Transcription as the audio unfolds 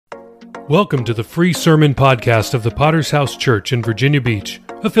Welcome to the free sermon podcast of the Potter's House Church in Virginia Beach,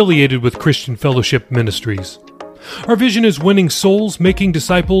 affiliated with Christian Fellowship Ministries. Our vision is winning souls, making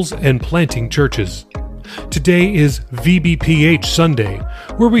disciples, and planting churches. Today is VBPH Sunday,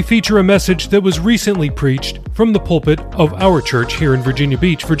 where we feature a message that was recently preached from the pulpit of our church here in Virginia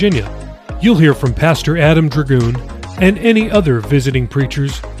Beach, Virginia. You'll hear from Pastor Adam Dragoon and any other visiting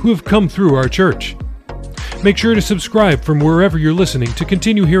preachers who have come through our church. Make sure to subscribe from wherever you're listening to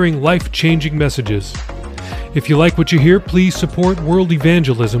continue hearing life-changing messages. If you like what you hear, please support world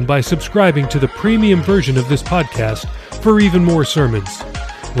evangelism by subscribing to the premium version of this podcast for even more sermons.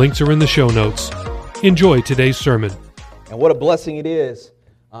 Links are in the show notes. Enjoy today's sermon. And what a blessing it is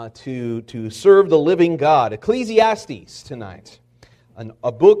to serve the living God. Ecclesiastes tonight,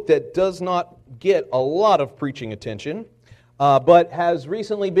 a book that does not get a lot of preaching attention, but has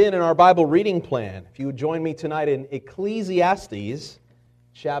recently been in our Bible reading plan. If you would join me tonight in Ecclesiastes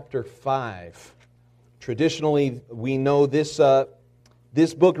chapter 5. Traditionally, we know this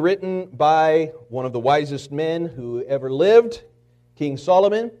book written by one of the wisest men who ever lived, King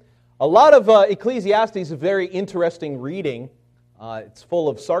Solomon. A lot of Ecclesiastes is very interesting reading. It's full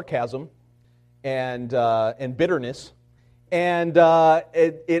of sarcasm and bitterness. And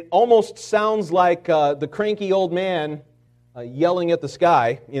it almost sounds like the cranky old man yelling at the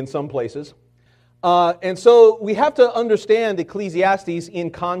sky in some places. And so we have to understand Ecclesiastes in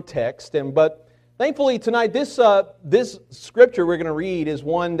context. But thankfully tonight, this scripture we're going to read is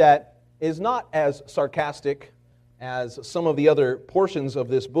one that is not as sarcastic as some of the other portions of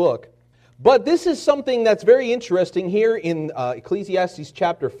this book. But this is something that's very interesting here in Ecclesiastes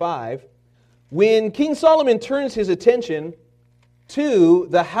chapter 5, when King Solomon turns his attention to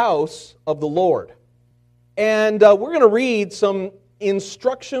the house of the Lord. And we're going to read some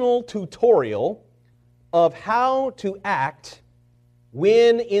instructional tutorial of how to act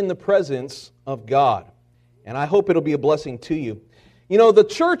when in the presence of God. And I hope it'll be a blessing to you. You know, the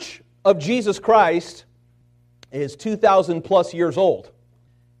Church of Jesus Christ is 2,000 plus years old.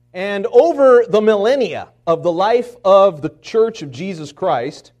 And over the millennia of the life of the Church of Jesus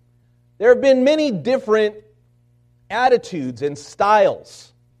Christ, there have been many different attitudes and styles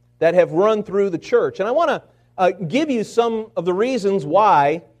that have run through the church. And I want to give you some of the reasons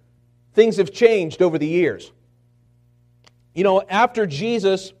why things have changed over the years. You know, after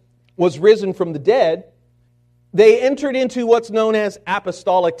Jesus was risen from the dead, they entered into what's known as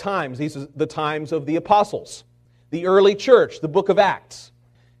apostolic times. These are the times of the apostles, the early church, the book of Acts.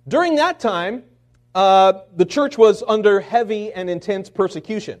 During that time, the church was under heavy and intense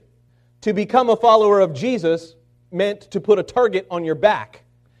persecution. To become a follower of Jesus meant to put a target on your back.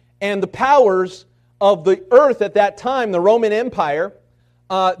 And the powers of the earth at that time, the Roman Empire,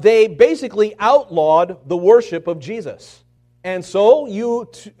 they basically outlawed the worship of Jesus. And so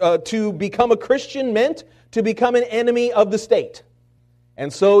to become a Christian meant to become an enemy of the state.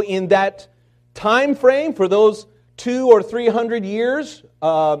 And so in that time frame, for those 200 or 300 years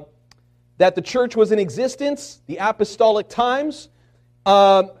that the church was in existence, the apostolic times,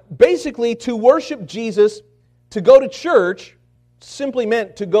 basically to worship Jesus, to go to church, simply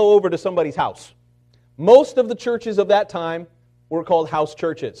meant to go over to somebody's house. Most of the churches of that time were called house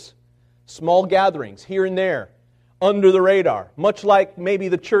churches. Small gatherings here and there, under the radar, much like maybe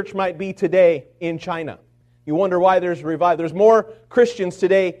the church might be today in China. You wonder why there's revival. There's more Christians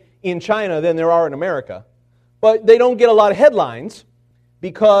today in China than there are in America. But they don't get a lot of headlines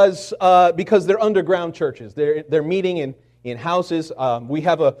because they're underground churches. They're meeting in houses. We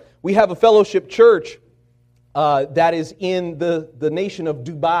have a fellowship church that is in the nation of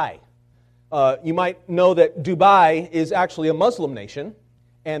Dubai. You might know that Dubai is actually a Muslim nation,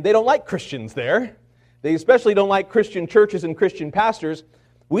 and they don't like Christians there. They especially don't like Christian churches and Christian pastors.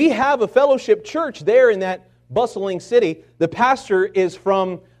 We have a fellowship church there in that bustling city. The pastor is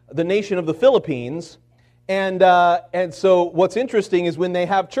from the nation of the Philippines. And so what's interesting is when they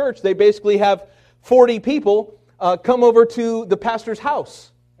have church, they basically have 40 people come over to the pastor's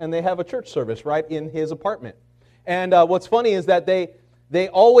house, and they have a church service right in his apartment. And what's funny is that they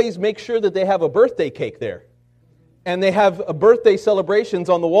always make sure that they have a birthday cake there. And they have birthday celebrations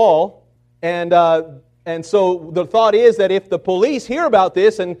on the wall. And so the thought is that if the police hear about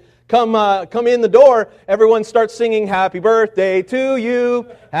this and come in the door, everyone starts singing, "Happy birthday to you,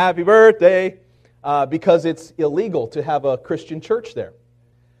 happy birthday," because it's illegal to have a Christian church there.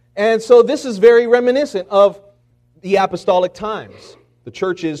 And so this is very reminiscent of the apostolic times. The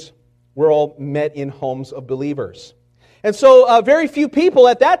churches were all met in homes of believers. And so very few people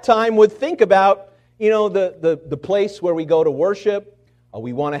at that time would think about, the place where we go to worship.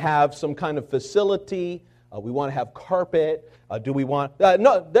 We want to have some kind of facility. We want to have carpet. Do we want... none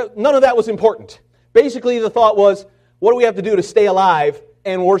of that was important. Basically, the thought was, what do we have to do to stay alive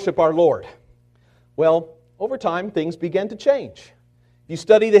and worship our Lord? Well, over time, things began to change. If you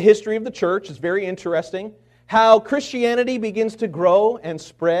study the history of the church, it's very interesting how Christianity begins to grow and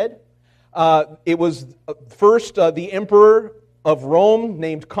spread. It was first the emperor of Rome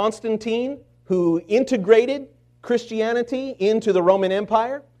named Constantine who integrated Christianity into the Roman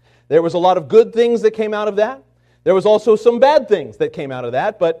Empire. There was a lot of good things that came out of that. There was also some bad things that came out of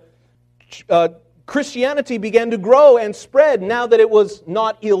that, but Christianity began to grow and spread now that it was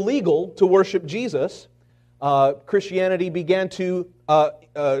not illegal to worship Jesus. Christianity began to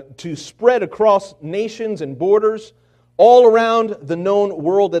spread across nations and borders all around the known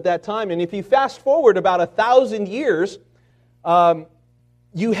world at that time. And if you fast forward about 1,000 years,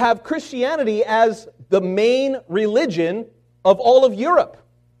 you have Christianity as the main religion of all of Europe.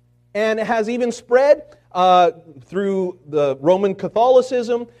 And it has even spread through the Roman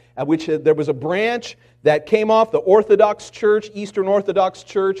Catholicism, at which there was a branch that came off the Orthodox Church, Eastern Orthodox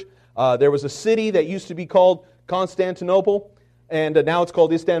Church. There was a city that used to be called Constantinople, and now it's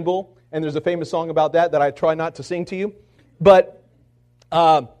called Istanbul. And there's a famous song about that I try not to sing to you. But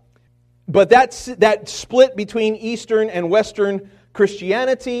that split between Eastern and Western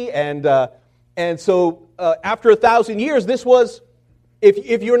Christianity, and so after 1,000 years, this was,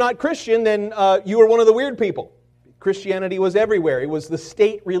 if you're not Christian, then you were one of the weird people. Christianity was everywhere. It was the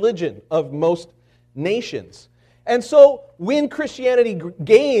state religion of most nations. And so when Christianity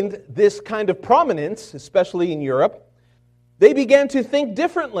gained this kind of prominence, especially in Europe, they began to think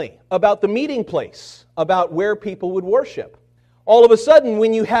differently about the meeting place, about where people would worship. All of a sudden,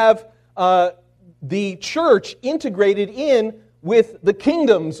 when you have the church integrated in with the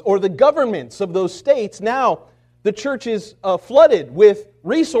kingdoms or the governments of those states, now the church is flooded with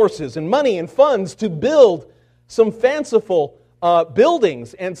resources and money and funds to build some fanciful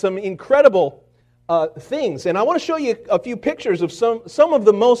buildings and some incredible things. And I want to show you a few pictures of some of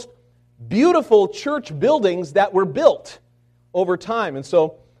the most beautiful church buildings that were built over time. And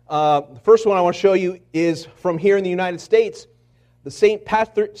so the first one I want to show you is from here in the United States, the St.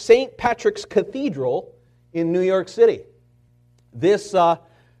 Patrick's Cathedral in New York City. This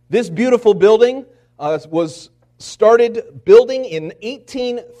beautiful building was started building in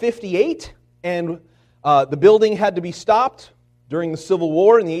 1858, and the building had to be stopped during the Civil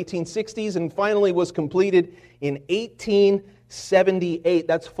War in the 1860s, and finally was completed in 1878.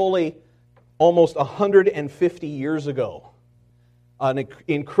 That's fully almost 150 years ago. An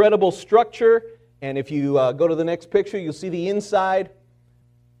incredible structure, and if you go to the next picture, you'll see the inside.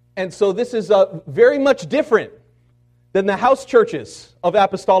 And so this is very much different than the house churches of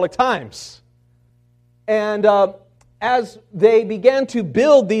apostolic times. And as they began to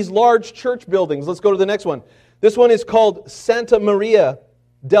build these large church buildings, let's go to the next one. This one is called Santa Maria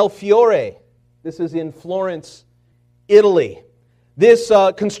del Fiore. This is in Florence, Italy. This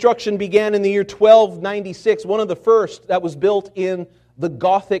construction began in the year 1296, one of the first that was built in the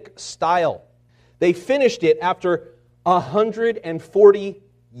Gothic style. They finished it after 140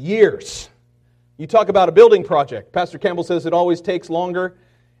 years. You talk about a building project. Pastor Campbell says it always takes longer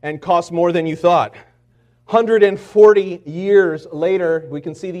and costs more than you thought. 140 years later, we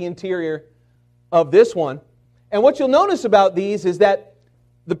can see the interior of this one. And what you'll notice about these is that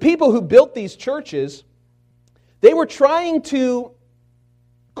the people who built these churches, they were trying to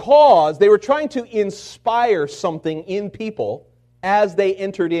inspire something in people as they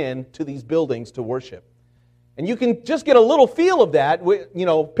entered into these buildings to worship. And you can just get a little feel of that.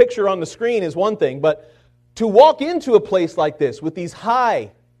 Picture on the screen is one thing, but to walk into a place like this with these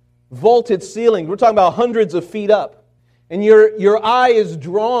high vaulted ceilings, we're talking about hundreds of feet up, and your eye is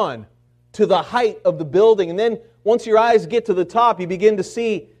drawn to the height of the building. And then once your eyes get to the top, you begin to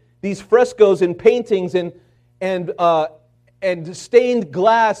see these frescoes and paintings and stained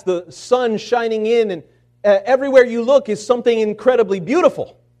glass, the sun shining in, and everywhere you look is something incredibly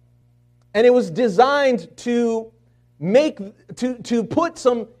beautiful. And it was designed to put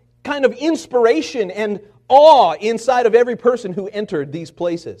some kind of inspiration and awe inside of every person who entered these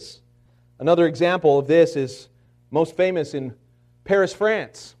places. Another example of this is most famous in Paris,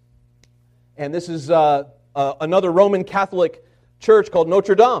 France. And this is another Roman Catholic church called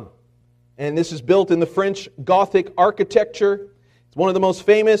Notre Dame. And this is built in the French Gothic architecture. It's one of the most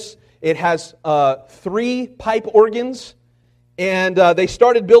famous. It has 3 pipe organs. And they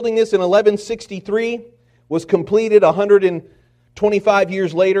started building this in 1163, was completed 125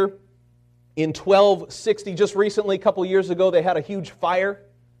 years later. In 1260, just recently, a couple of years ago, they had a huge fire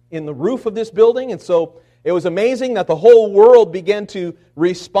in the roof of this building. And so it was amazing that the whole world began to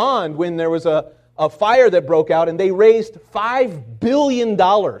respond when there was a a fire that broke out, and they raised $5 billion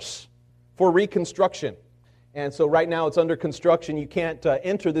for reconstruction. And so right now it's under construction. You can't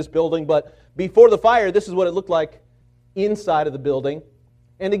enter this building, but before the fire, this is what it looked like inside of the building.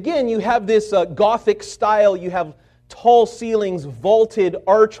 And again, you have this Gothic style. You have tall ceilings, vaulted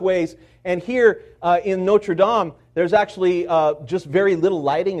archways. And here in Notre Dame, there's actually just very little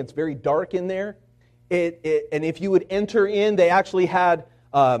lighting. It's very dark in there. And if you would enter in, they actually had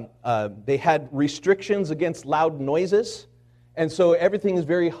restrictions against loud noises. And so everything is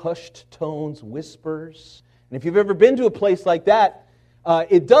very hushed tones, whispers. And if you've ever been to a place like that,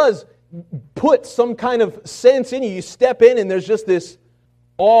 it does put some kind of sense in you. You step in and there's just this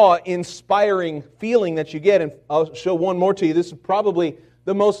awe-inspiring feeling that you get. And I'll show one more to you. This is probably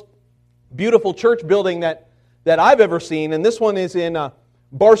the most beautiful church building that I've ever seen. And this one is in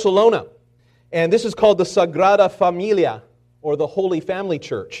Barcelona. And this is called the Sagrada Familia, or the Holy Family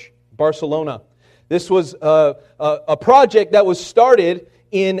Church, Barcelona. This was a project that was started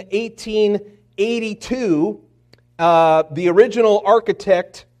in 1882. The original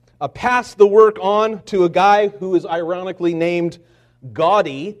architect passed the work on to a guy who is ironically named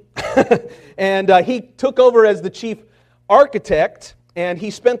Gaudi. And he took over as the chief architect, and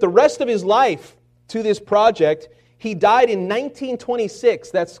he spent the rest of his life to this project. He died in 1926.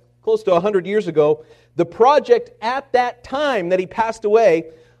 That's close to 100 years ago. The project at that time that he passed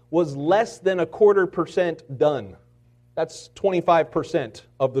away was less than 0.25% done. That's 25%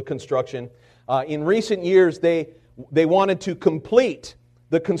 of the construction. In recent years, they wanted to complete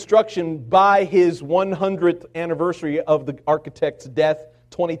the construction by his 100th anniversary of the architect's death,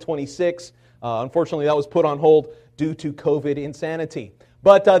 2026. Unfortunately, that was put on hold due to COVID insanity.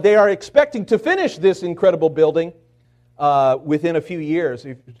 But they are expecting to finish this incredible building within a few years.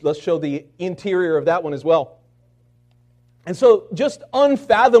 Let's show the interior of that one as well. And so just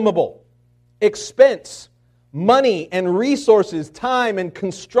unfathomable expense, money and resources, time and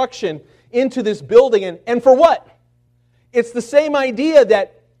construction into this building. And for what? It's the same idea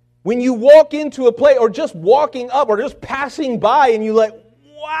that when you walk into a place, or just walking up, or just passing by, and you're like,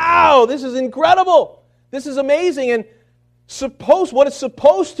 wow, this is incredible. This is amazing. And what it's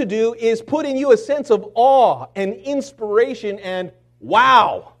supposed to do is put in you a sense of awe and inspiration and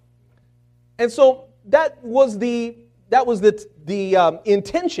wow. And so that was the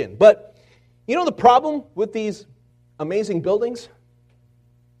intention. But you know the problem with these amazing buildings?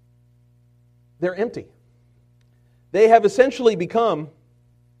 They're empty. They have essentially become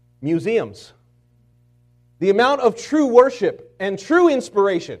museums. The amount of true worship and true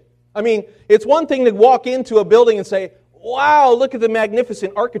inspiration. I mean, it's one thing to walk into a building and say, wow, look at the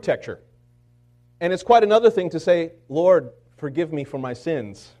magnificent architecture. And it's quite another thing to say, Lord, forgive me for my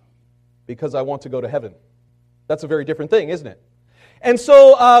sins because I want to go to heaven. That's a very different thing, isn't it? And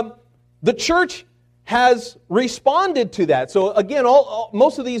so the church has responded to that. So again,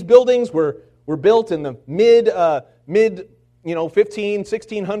 most of these buildings were built in the mid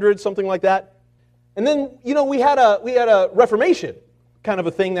 1600s, something like that. And then, we had a Reformation kind of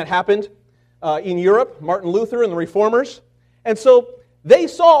a thing that happened in Europe, Martin Luther and the Reformers. And so they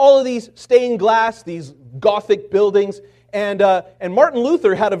saw all of these stained glass, these Gothic buildings, and Martin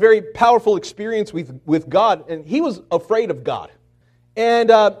Luther had a very powerful experience with God, and he was afraid of God. And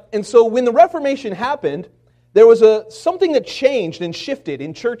so when the Reformation happened, there was something that changed and shifted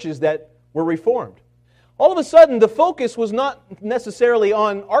in churches that were reformed. All of a sudden, the focus was not necessarily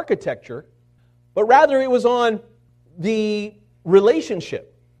on architecture, but rather it was on the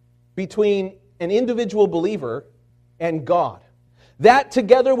relationship between an individual believer and God. That,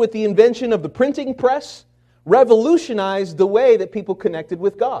 together with the invention of the printing press, revolutionized the way that people connected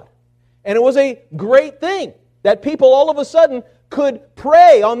with God. And it was a great thing that people all of a sudden could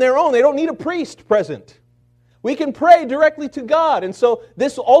pray on their own. They don't need a priest present. We can pray directly to God. And so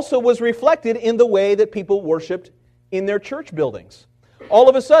this also was reflected in the way that people worshiped in their church buildings. All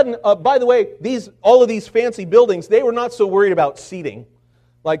of a sudden, by the way, all of these fancy buildings, they were not so worried about seating.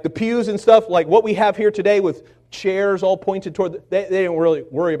 Like the pews and stuff, like what we have here today with chairs all pointed toward, they didn't really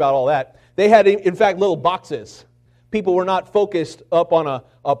worry about all that. They had, in fact, little boxes. People were not focused up on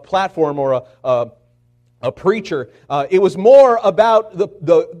a platform or a preacher. It was more about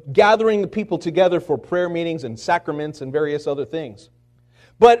the gathering the people together for prayer meetings and sacraments and various other things.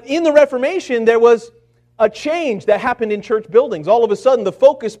 But in the Reformation, there was a change that happened in church buildings. All of a sudden, the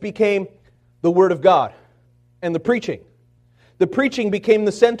focus became the Word of God and the preaching. The preaching became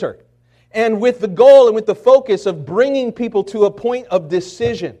the center. And with the goal and with the focus of bringing people to a point of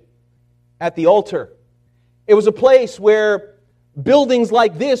decision at the altar. It was a place where buildings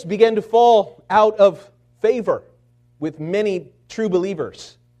like this began to fall out of favor with many true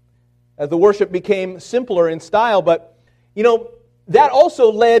believers. as the worship became simpler in style. But, that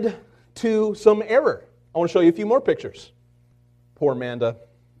also led to some error. I want to show you a few more pictures. Poor Amanda.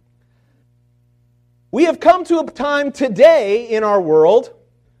 We have come to a time today in our world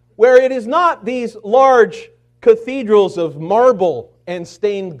where it is not these large cathedrals of marble and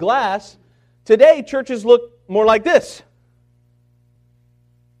stained glass. Today, churches look more like this.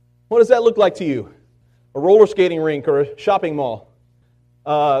 What does that look like to you? A roller skating rink or a shopping mall?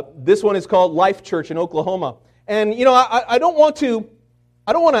 This one is called Life Church in Oklahoma. And, I don't want to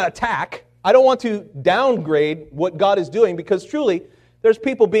attack. I don't want to downgrade what God is doing, because truly, there's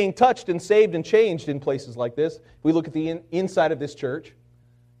people being touched and saved and changed in places like this. If we look at the inside of this church,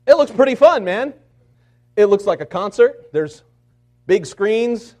 it looks pretty fun, man. It looks like a concert. There's big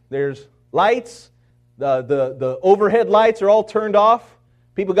screens. There's lights. The overhead lights are all turned off.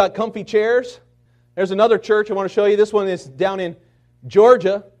 People got comfy chairs. There's another church I want to show you. This one is down in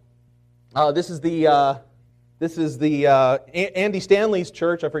Georgia. This is the Andy Stanley's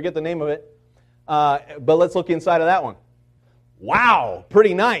church. I forget the name of it. But let's look inside of that one. Wow,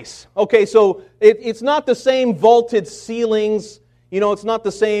 pretty nice. Okay, so it's not the same vaulted ceilings. It's not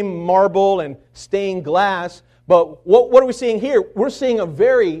the same marble and stained glass. But what are we seeing here? We're seeing a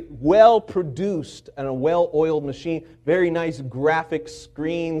very well-produced and a well-oiled machine. Very nice graphic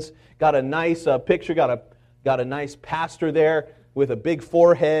screens. Got a nice picture. Got a nice pastor there with a big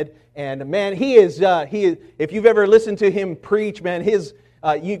forehead. And man, he is. If you've ever listened to him preach, man,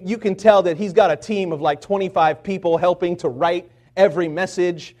 you can tell that he's got a team of like 25 people helping to write every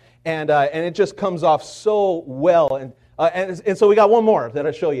message, and it just comes off so well. And so we got one more that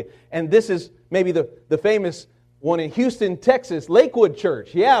I'll show you. And this is maybe the famous one in Houston, Texas, Lakewood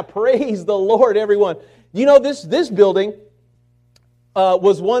Church. Yeah, praise the Lord, everyone. This building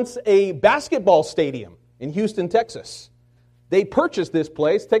was once a basketball stadium in Houston, Texas. They purchased this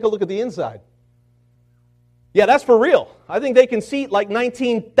place. Take a look at the inside. Yeah, that's for real. I think they can seat like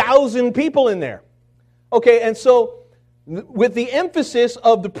 19,000 people in there. Okay, and so with the emphasis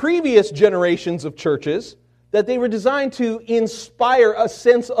of the previous generations of churches, that they were designed to inspire a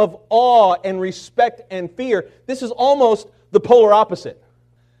sense of awe and respect and fear, this is almost the polar opposite.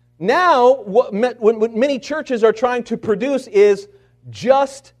 Now, what many churches are trying to produce is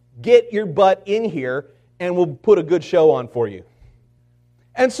just get your butt in here and we'll put a good show on for you.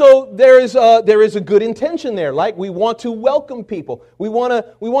 And so there is a good intention there. Like, we want to welcome people. We want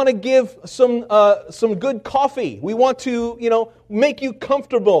to give some good coffee. We want to make you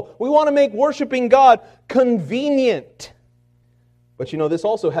comfortable. We want to make worshiping God convenient. But this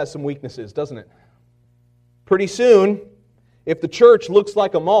also has some weaknesses, doesn't it? Pretty soon, if the church looks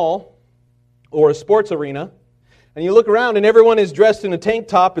like a mall or a sports arena, and you look around and everyone is dressed in a tank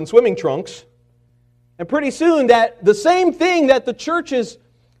top and swimming trunks, and pretty soon that the same thing that the churches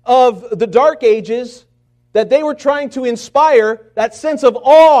of the Dark Ages, that they were trying to inspire, that sense of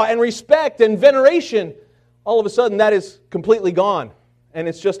awe and respect and veneration, all of a sudden that is completely gone. And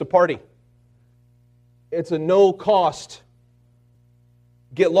it's just a party. It's a no-cost,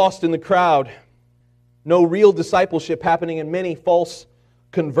 get lost in the crowd, no real discipleship happening, and many false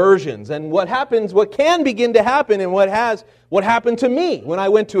conversions. And what can begin to happen, and what happened to me when I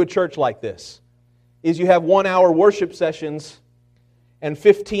went to a church like this, is you have 1-hour worship sessions and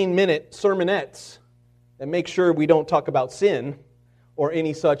 15-minute sermonettes that make sure we don't talk about sin or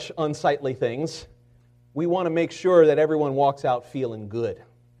any such unsightly things. We want to make sure that everyone walks out feeling good,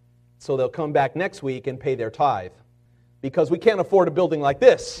 so they'll come back next week and pay their tithe. Because we can't afford a building like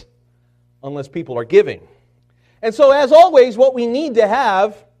this unless people are giving. And so, as always, what we need to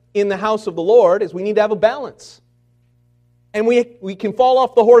have in the house of the Lord is we need to have a balance. And we can fall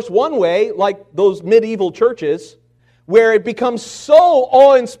off the horse one way, like those medieval churches, where it becomes so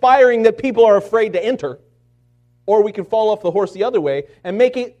awe-inspiring that people are afraid to enter. Or we can fall off the horse the other way and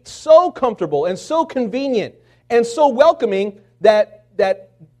make it so comfortable and so convenient and so welcoming that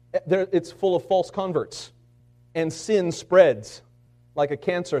it's full of false converts. And sin spreads like a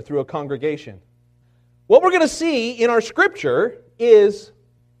cancer through a congregation. What we're going to see in our Scripture is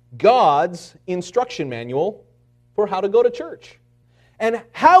God's instruction manual for how to go to church and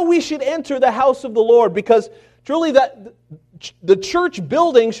how we should enter the house of the Lord, because truly the church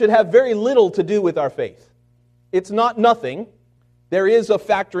building should have very little to do with our faith. It's not nothing. There is a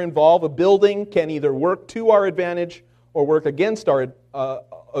factor involved. A building can either work to our advantage or work against our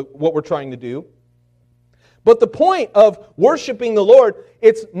what we're trying to do. But the point of worshiping the Lord,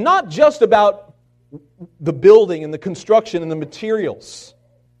 it's not just about the building and the construction and the materials.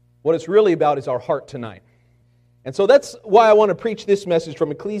 What it's really about is our heart tonight. And so that's why I want to preach this message from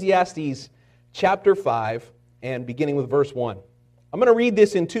Ecclesiastes chapter 5 and beginning with verse 1. I'm going to read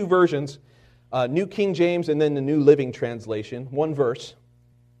this in two versions, New King James and then the New Living Translation, one verse,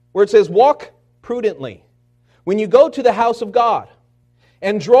 where it says, "Walk prudently when you go to the house of God,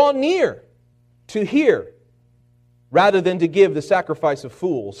 and draw near to hear, rather than to give the sacrifice of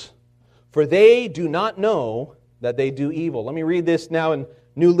fools, for they do not know that they do evil." Let me read this now in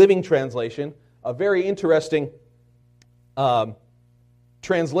New Living Translation, a very interesting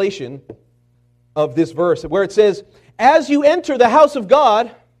translation of this verse, where it says, "As you enter the house of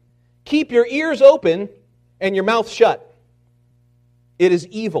God, keep your ears open and your mouth shut. It is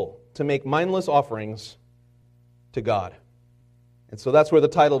evil to make mindless offerings to God." And so that's where the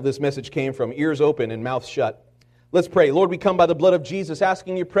title of this message came from, ears open and mouth shut. Let's pray. Lord, we come by the blood of Jesus,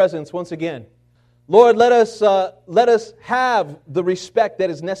 asking your presence once again. Lord, let us have the respect that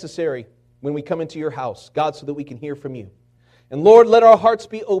is necessary when we come into your house, God, so that we can hear from you. And Lord, let our hearts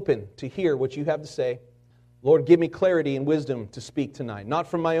be open to hear what you have to say. Lord, give me clarity and wisdom to speak tonight, not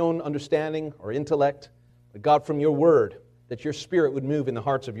from my own understanding or intellect, but God, from your word, that your Spirit would move in the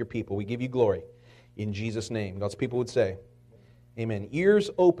hearts of your people. We give you glory. In Jesus' name, God's people would say, amen. Ears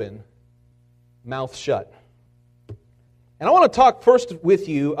open, mouth shut. And I want to talk first with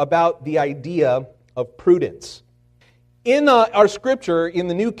you about the idea of prudence. In our scripture, in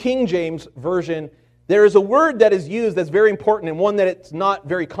the New King James Version, there is a word that is used that's very important and one that it's not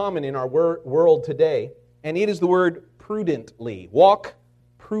very common in our world today. And it is the word prudently. Walk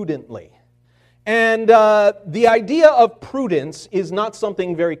prudently. And the idea of prudence is not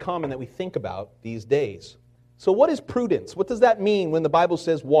something very common that we think about these days. So what is prudence? What does that mean when the Bible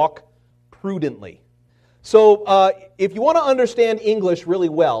says walk prudently? So if you want to understand English really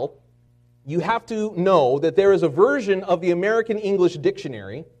well, you have to know that there is a version of the American English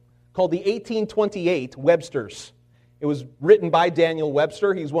Dictionary called the 1828 Webster's. It was written by Daniel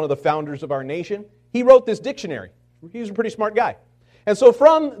Webster. He's one of the founders of our nation. He wrote this dictionary. He was a pretty smart guy. And so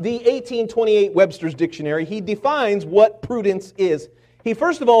from the 1828 Webster's Dictionary, he defines what prudence is. He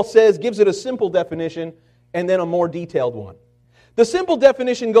first of all gives it a simple definition and then a more detailed one. The simple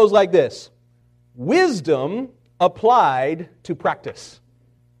definition goes like this: wisdom applied to practice.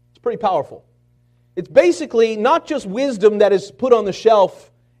 It's pretty powerful. It's basically not just wisdom that is put on the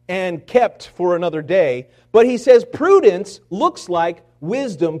shelf and kept for another day, but he says prudence looks like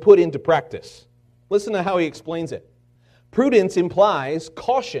wisdom put into practice. Listen to how he explains it. Prudence implies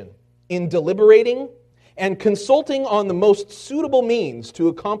caution in deliberating and consulting on the most suitable means to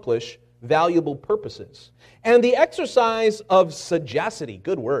accomplish valuable purposes, and the exercise of sagacity,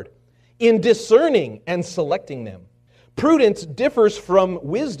 good word, in discerning and selecting them. Prudence differs from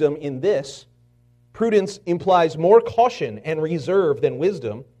wisdom in this: prudence implies more caution and reserve than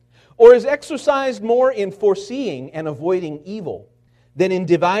wisdom, or is exercised more in foreseeing and avoiding evil than in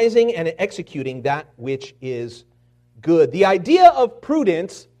devising and executing that which is good. The idea of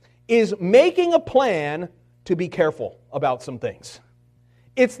prudence is making a plan to be careful about some things.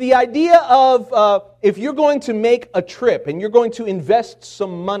 It's the idea of if you're going to make a trip and you're going to invest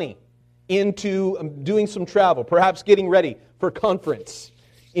some money into doing some travel, perhaps getting ready for a conference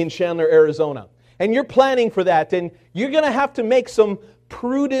in Chandler, Arizona, and you're planning for that, and you're going to have to make some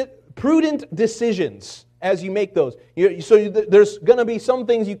prudent decisions as you make those. So there's going to be some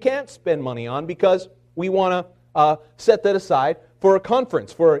things you can't spend money on because we want to set that aside for a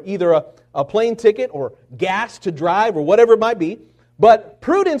conference, for either a plane ticket or gas to drive or whatever it might be. But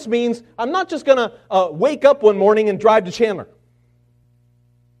prudence means I'm not just going to wake up one morning and drive to Chandler.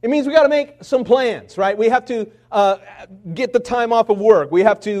 It means we got to make some plans, right? We have to get the time off of work. We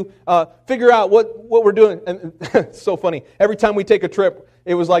have to figure out what we're doing. And it's so funny. Every time we take a trip,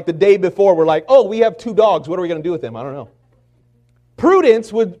 it was like the day before, we're like, oh, we have 2 dogs. What are we going to do with them? I don't know.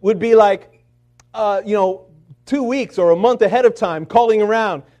 Prudence would be like, 2 weeks or a month ahead of time, calling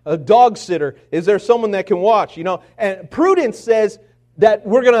around a dog sitter. Is there someone that can watch? And prudence says that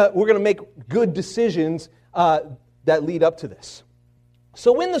we're gonna make good decisions that lead up to this.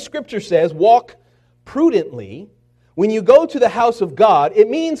 So when the Scripture says walk prudently, when you go to the house of God, it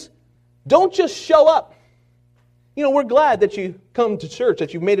means don't just show up. We're glad that you come to church,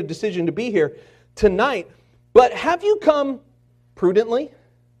 that you've made a decision to be here tonight. But have you come prudently?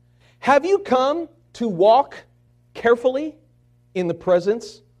 Have you come to walk carefully in the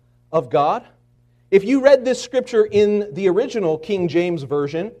presence of God? If you read this scripture in the original King James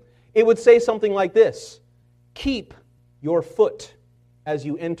Version, it would say something like this: keep your foot as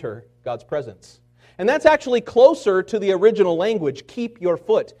you enter God's presence. And that's actually closer to the original language, keep your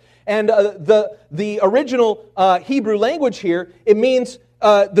foot. And the original Hebrew language here, it means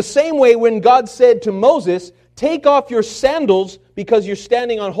the same way when God said to Moses, take off your sandals because you're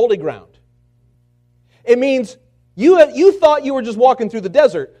standing on holy ground. It means You thought you were just walking through the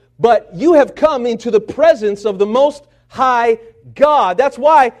desert, but you have come into the presence of the Most High God. That's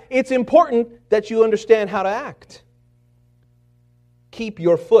why it's important that you understand how to act. Keep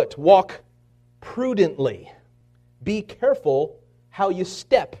your foot. Walk prudently. Be careful how you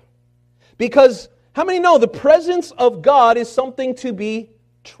step. Because how many know the presence of God is something to be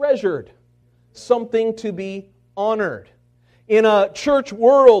treasured, something to be honored? In a church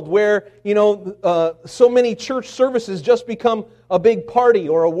world where, so many church services just become a big party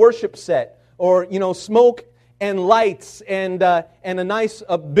or a worship set or, smoke and lights and a nice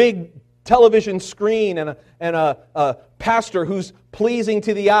big television screen and a pastor who's pleasing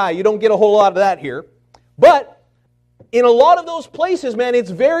to the eye. You don't get a whole lot of that here. But in a lot of those places, man, it's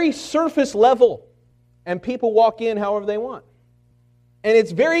very surface level. And people walk in however they want. And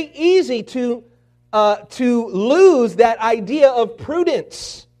it's very easy to lose that idea of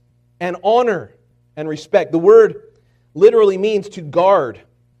prudence and honor and respect. The word literally means to guard,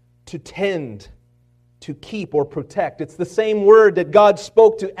 to tend, to keep or protect. It's the same word that God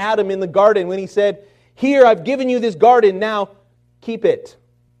spoke to Adam in the garden when He said, "Here, I've given you this garden, now keep it,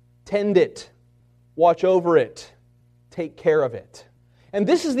 tend it, watch over it, take care of it." And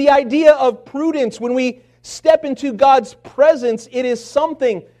this is the idea of prudence. When we step into God's presence, it is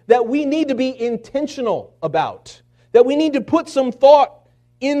something that we need to be intentional about, that we need to put some thought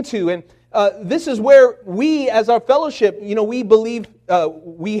into. And this is where we, as our fellowship, we believe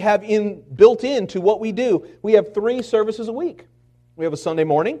we have built into what we do. We have 3 services a week. We have a Sunday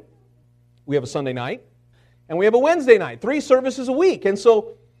morning, we have a Sunday night, and we have a Wednesday night. 3 services a week. And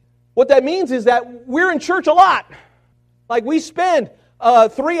so what that means is that we're in church a lot. Like we spend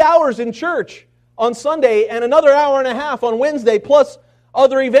 3 hours in church on Sunday and another hour and a half on Wednesday, plus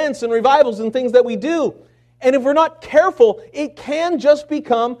other events and revivals and things that we do. And if we're not careful, it can just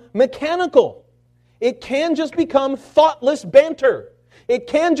become mechanical. It can just become thoughtless banter. It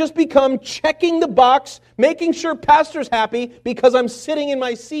can just become checking the box, making sure pastor's happy because I'm sitting in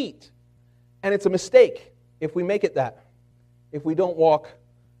my seat. And it's a mistake if we make it that, if we don't walk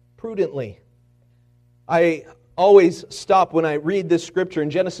prudently. I always stop when I read this scripture in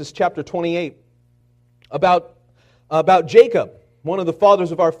Genesis chapter 28 about Jacob, one of the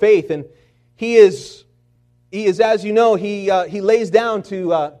fathers of our faith, and he is as you know, he lays down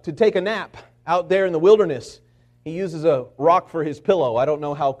to take a nap out there in the wilderness. He uses a rock for his pillow. I don't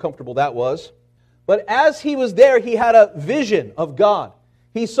know how comfortable that was. But as he was there, he had a vision of God.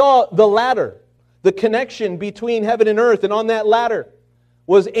 He saw the ladder, the connection between heaven and earth, and on that ladder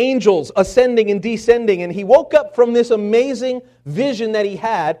was angels ascending and descending. And he woke up from this amazing vision that he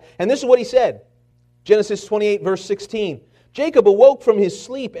had, and this is what he said. Genesis 28, verse 16. Jacob awoke from his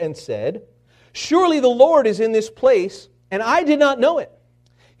sleep and said, "Surely the Lord is in this place, and I did not know it."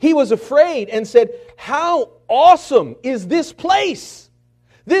 He was afraid and said, "How awesome is this place!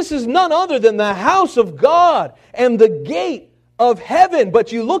 This is none other than the house of God and the gate of heaven."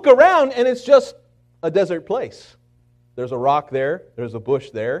 But you look around and it's just a desert place. There's a rock there, there's a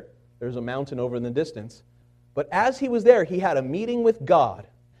bush there, there's a mountain over in the distance. But as he was there, he had a meeting with God,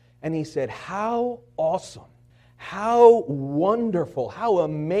 and he said, "How awesome, how wonderful, how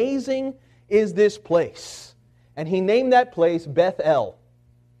amazing is this place?" And he named that place Bethel.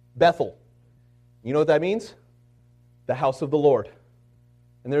 Bethel. You know what that means? The house of the Lord.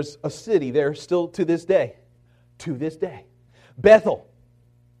 And there's a city there still to this day. To this day. Bethel.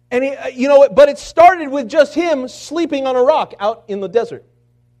 And but it started with just him sleeping on a rock out in the desert.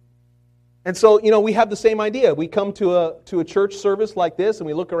 And so, we have the same idea. We come to a church service like this, and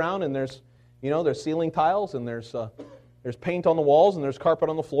we look around, and there's ceiling tiles, and there's paint on the walls, and there's carpet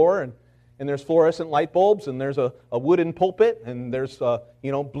on the floor, and there's fluorescent light bulbs, and there's a wooden pulpit, and there's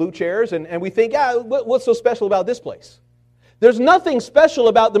blue chairs, and we think, what's so special about this place? There's nothing special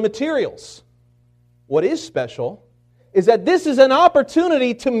about the materials. What is special is that this is an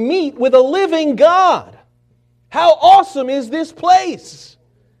opportunity to meet with a living God. How awesome is this place?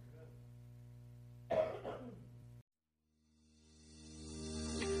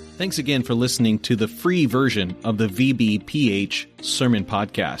 Thanks again for listening to the free version of the VBPH Sermon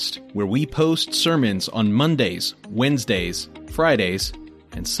Podcast, where we post sermons on Mondays, Wednesdays, Fridays,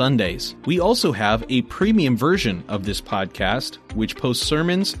 and Sundays. We also have a premium version of this podcast, which posts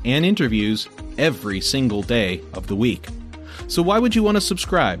sermons and interviews every single day of the week. So why would you want to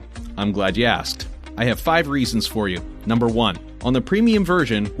subscribe? I'm glad you asked. I have 5 reasons for you. Number 1, on the premium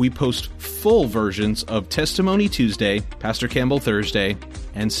version, we post full versions of Testimony Tuesday, Pastor Campbell Thursday,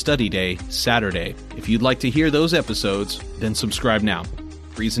 and Study Day Saturday. If you'd like to hear those episodes, then subscribe now.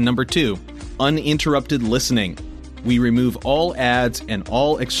 Reason number 2, uninterrupted listening. We remove all ads and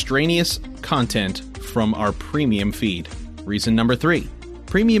all extraneous content from our premium feed. Reason number 3.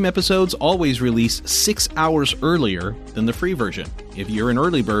 Premium episodes always release 6 hours earlier than the free version. If you're an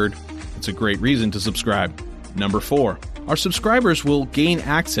early bird, it's a great reason to subscribe. Number 4. Our subscribers will gain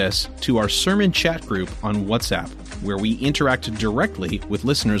access to our sermon chat group on WhatsApp, where we interact directly with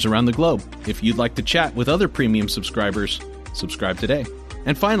listeners around the globe. If you'd like to chat with other premium subscribers, subscribe today.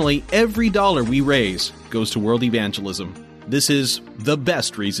 And finally, every dollar we raise goes to world evangelism. This is the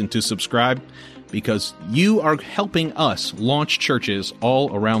best reason to subscribe, because you are helping us launch churches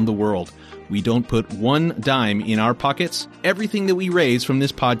all around the world. We don't put one dime in our pockets. Everything that we raise from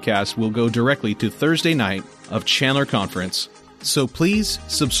this podcast will go directly to Thursday night of Chandler Conference. So please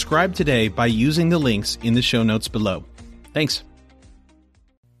subscribe today by using the links in the show notes below. Thanks.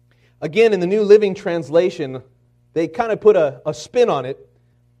 Again, in the New Living Translation, they kind of put a spin on it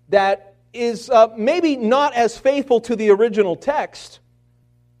that is maybe not as faithful to the original text,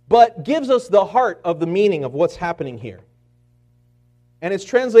 but gives us the heart of the meaning of what's happening here. And it's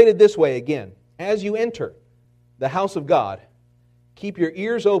translated this way again: as you enter the house of God, keep your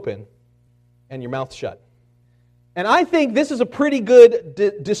ears open and your mouth shut. And I think this is a pretty good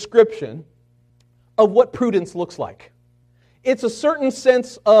description of what prudence looks like. It's a certain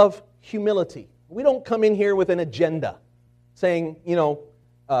sense of humility. We don't come in here with an agenda saying,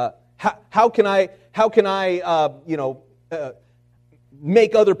 how can I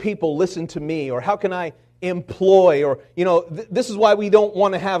make other people listen to me, or how can I employ, or, this is why we don't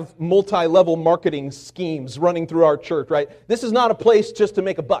want to have multi-level marketing schemes running through our church, right? This is not a place just to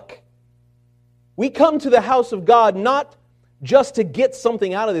make a buck. We come to the house of God not just to get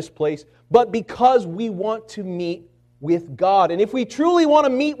something out of this place, but because we want to meet with God. And if we truly want to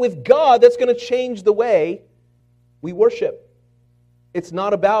meet with God, that's going to change the way we worship. It's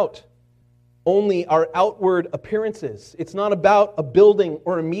not about only our outward appearances. It's not about a building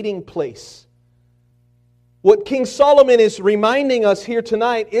or a meeting place. What King Solomon is reminding us here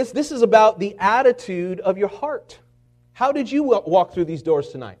tonight is this is about the attitude of your heart. How did you walk through these doors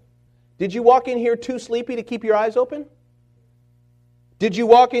tonight? Did you walk in here too sleepy to keep your eyes open? Did you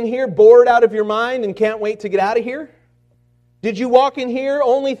walk in here bored out of your mind and can't wait to get out of here? Did you walk in here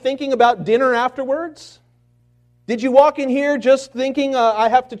only thinking about dinner afterwards? Did you walk in here just thinking, I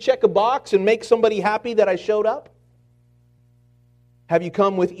have to check a box and make somebody happy that I showed up? Have you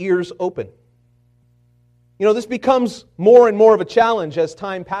come with ears open? This becomes more and more of a challenge as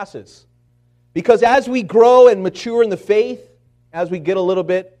time passes. Because as we grow and mature in the faith, as we get a little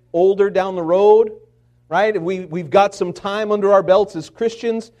bit older down the road, right? We've got some time under our belts as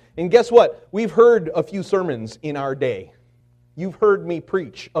Christians. And guess what? We've heard a few sermons in our day. You've heard me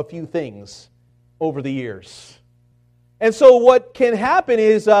preach a few things over the years. And so what can happen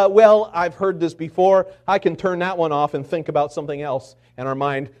is, I've heard this before. I can turn that one off and think about something else. And our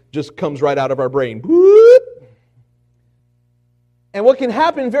mind just comes right out of our brain. And what can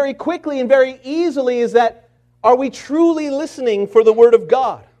happen very quickly and very easily is that, are we truly listening for the Word of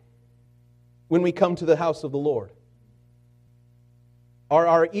God when we come to the house of the Lord? Are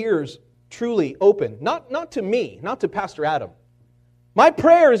our ears truly open? Not to me, not to Pastor Adam. My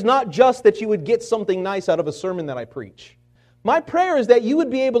prayer is not just that you would get something nice out of a sermon that I preach. My prayer is that you would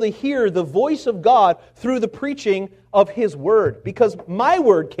be able to hear the voice of God through the preaching of His Word. Because my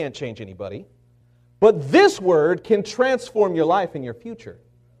Word can't change anybody. But this Word can transform your life and your future.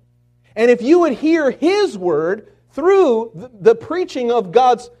 And if you would hear His Word through the preaching of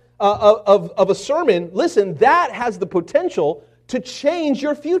God's of a sermon, listen, that has the potential to change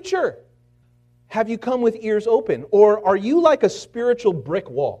your future. Have you come with ears open? Or are you like a spiritual brick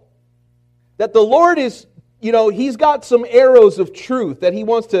wall? That the Lord is, He's got some arrows of truth that He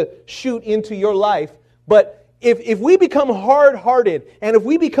wants to shoot into your life. But if we become hard-hearted and if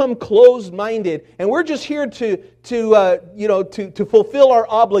we become closed-minded and we're just here to fulfill our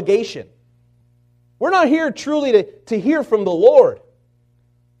obligation, we're not here truly to hear from the Lord.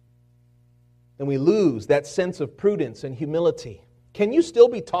 Then we lose that sense of prudence and humility. Can you still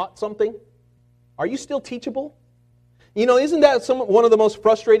be taught something? Are you still teachable? Isn't that one of the most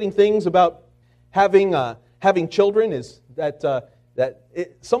frustrating things about having children is that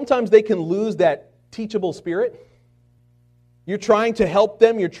sometimes they can lose that teachable spirit. You're trying to help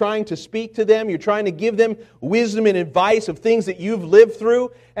them, you're trying to speak to them, you're trying to give them wisdom and advice of things that you've lived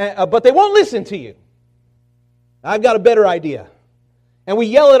through, but they won't listen to you. I've got a better idea. And we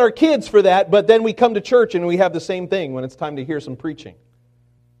yell at our kids for that, but then we come to church and we have the same thing when it's time to hear some preaching.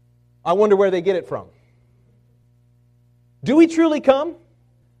 I wonder where they get it from. Do we truly come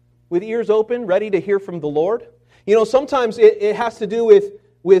with ears open, ready to hear from the Lord? Sometimes it has to do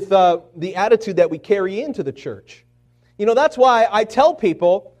with the attitude that we carry into the church. That's why I tell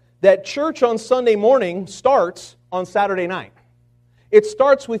people that church on Sunday morning starts on Saturday night. It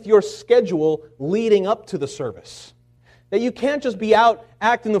starts with your schedule leading up to the service. That you can't just be out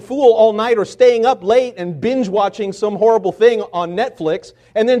acting the fool all night or staying up late and binge watching some horrible thing on Netflix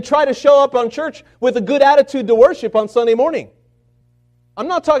and then try to show up on church with a good attitude to worship on Sunday morning. I'm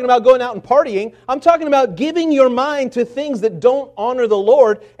not talking about going out and partying. I'm talking about giving your mind to things that don't honor the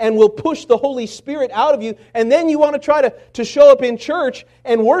Lord and will push the Holy Spirit out of you. And then you want to try to show up in church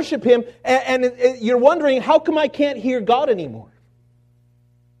and worship Him, and you're wondering, how come I can't hear God anymore?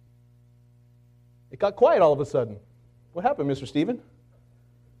 It got quiet all of a sudden. What happened, Mr. Stephen?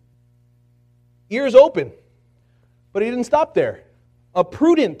 Ears open. But he didn't stop there. A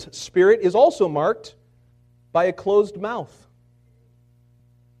prudent spirit is also marked by a closed mouth.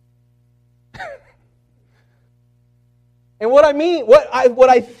 And what I mean, what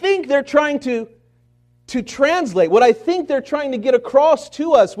I think they're trying to translate, what I think they're trying to get across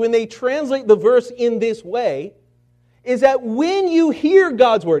to us when they translate the verse in this way, is that when you hear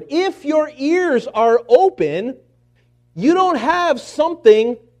God's Word, if your ears are open, you don't have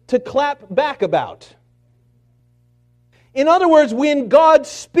something to clap back about. In other words, when God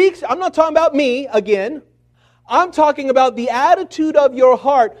speaks, I'm not talking about me again, I'm talking about the attitude of your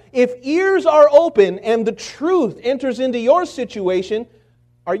heart. If ears are open and the truth enters into your situation,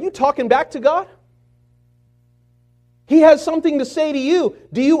 are you talking back to God? He has something to say to you.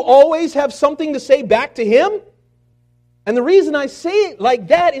 Do you always have something to say back to Him? And the reason I say it like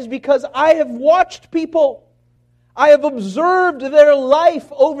that is because I have watched people. I have observed their life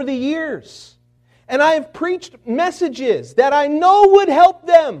over the years. And I have preached messages that I know would help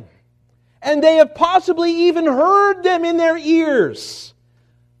them. And they have possibly even heard them in their ears.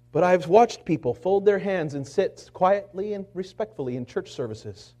 But I've watched people fold their hands and sit quietly and respectfully in church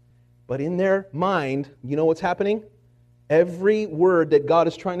services. But in their mind, you know what's happening? Every word that God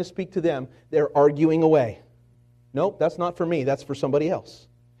is trying to speak to them, they're arguing away. Nope, that's not for me, that's for somebody else.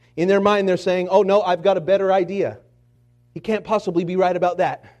 In their mind, they're saying, oh no, I've got a better idea. He can't possibly be right about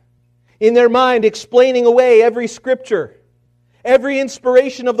that. In their mind, explaining away every scripture, every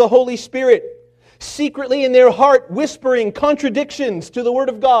inspiration of the Holy Spirit, secretly in their heart whispering contradictions to the Word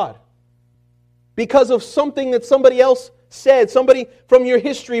of God because of something that somebody else said, somebody from your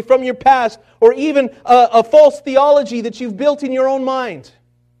history, from your past, or even a false theology that you've built in your own mind.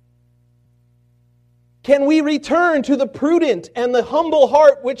 Can we return to the prudent and the humble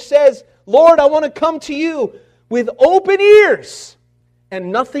heart which says, Lord, I want to come to you with open ears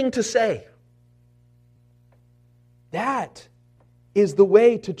and nothing to say? That is the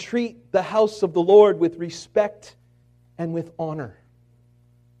way to treat the house of the Lord with respect and with honor.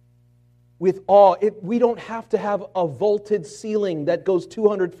 With awe. We don't have to have a vaulted ceiling that goes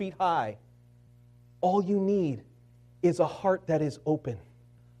 200 feet high. All you need is a heart that is open.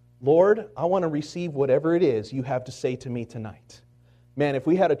 Lord, I want to receive whatever it is you have to say to me tonight. Man, if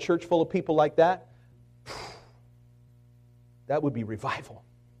we had a church full of people like that, that would be revival.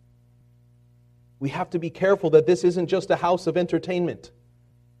 We have to be careful that this isn't just a house of entertainment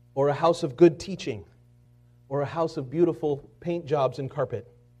or a house of good teaching or a house of beautiful paint jobs and carpet.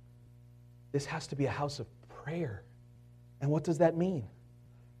 This has to be a house of prayer. And what does that mean?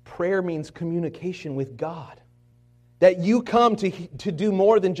 Prayer means communication with God. That you come to do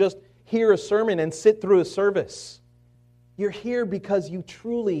more than just hear a sermon and sit through a service. You're here because you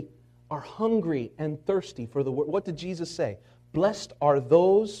truly are hungry and thirsty for the Word. What did Jesus say? Blessed are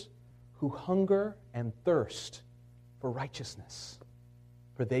those who hunger and thirst for righteousness,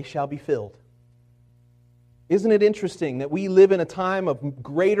 for they shall be filled. Isn't it interesting that we live in a time of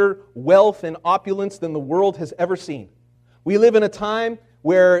greater wealth and opulence than the world has ever seen? We live in a time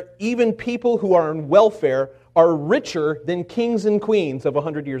where even people who are on welfare are richer than kings and queens of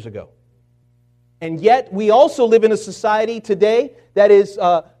 100 years ago. And yet we also live in a society today that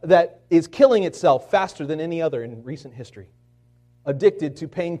is killing itself faster than any other in recent history. Addicted to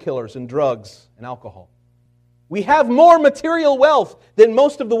painkillers and drugs and alcohol. We have more material wealth than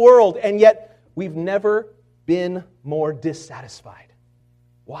most of the world, and yet we've never been more dissatisfied.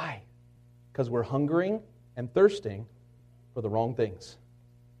 Why? Because we're hungering and thirsting for the wrong things.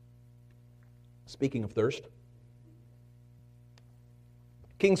 Speaking of thirst,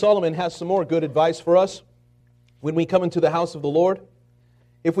 King Solomon has some more good advice for us when we come into the house of the Lord.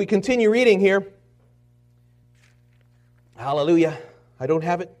 If we continue reading here, hallelujah, I don't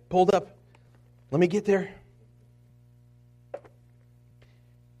have it pulled up. Let me get there.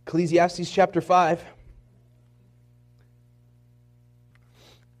 Ecclesiastes chapter 5.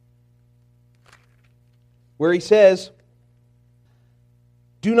 Where he says,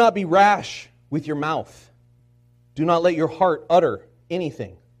 do not be rash with your mouth. Do not let your heart utter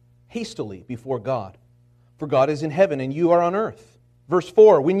anything. hastily before God. For God is in heaven and you are on earth. Verse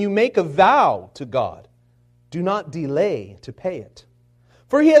 4, when you make a vow to God, do not delay to pay it.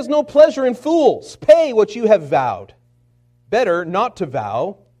 For He has no pleasure in fools. Pay what you have vowed. Better not to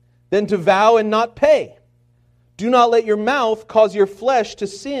vow than to vow and not pay. Do not let your mouth cause your flesh to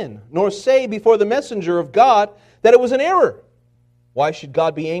sin, nor say before the messenger of God that it was an error. Why should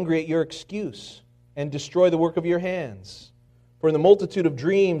God be angry at your excuse and destroy the work of your hands? For in the multitude of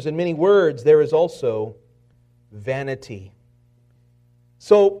dreams and many words there is also vanity.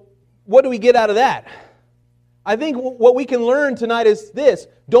 So, what do we get out of that? I think what we can learn tonight is this: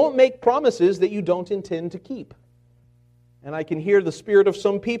 don't make promises that you don't intend to keep. And I can hear the spirit of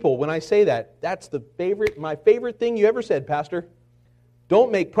some people when I say that. That's my favorite thing you ever said, Pastor.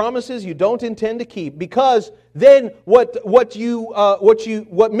 Don't make promises you don't intend to keep, because then what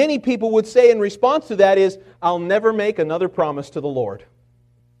many people would say in response to that is, I'll never make another promise to the Lord,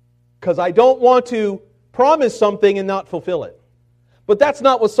 because I don't want to promise something and not fulfill it. But that's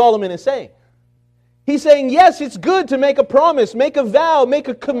not what Solomon is saying. He's saying, yes, it's good to make a promise, make a vow, make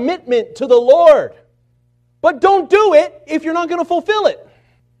a commitment to the Lord. But don't do it if you're not going to fulfill it.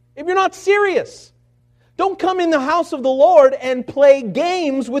 If you're not serious. Don't come in the house of the Lord and play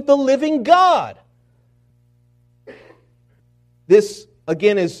games with the living God. This,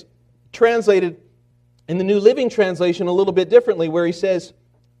 again, is translated in the New Living Translation a little bit differently, where he says,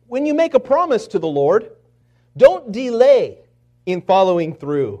 when you make a promise to the Lord, don't delay in following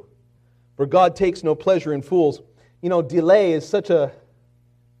through, for God takes no pleasure in fools. You know, delay is such a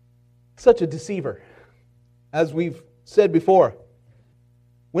deceiver. As we've said before,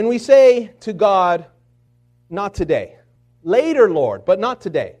 when we say to God, not today, later, Lord, but not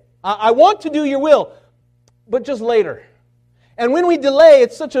today. I want to do your will, but just later. And when we delay,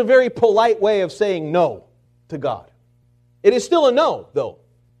 it's such a very polite way of saying no to God. It is still a no, though.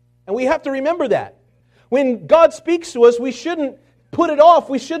 And we have to remember that. When God speaks to us, we shouldn't put it off.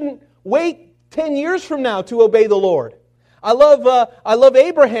 We shouldn't wait 10 years from now to obey the Lord. I love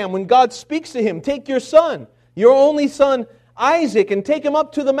Abraham when God speaks to him. Take your son, your only son Isaac, and take him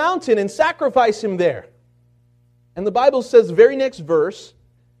up to the mountain and sacrifice him there. And the Bible says, the very next verse,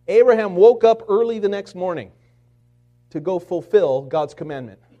 Abraham woke up early the next morning to go fulfill God's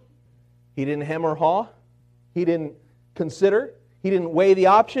commandment. He didn't hem or haw. He didn't consider. He didn't weigh the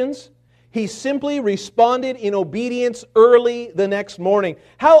options. He simply responded in obedience early the next morning.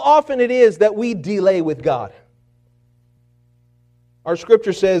 How often it is that we delay with God. Our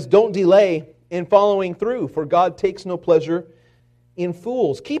scripture says, don't delay in following through, for God takes no pleasure in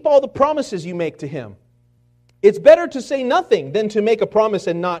fools. Keep all the promises you make to Him. It's better to say nothing than to make a promise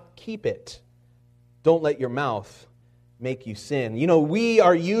and not keep it. Don't let your mouth make you sin. You know, we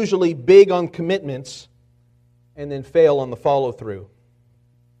are usually big on commitments and then fail on the follow-through.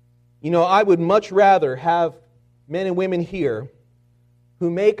 You know, I would much rather have men and women here who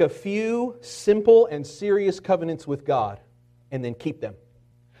make a few simple and serious covenants with God and then keep them,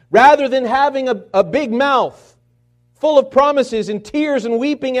 rather than having a big mouth full of promises and tears and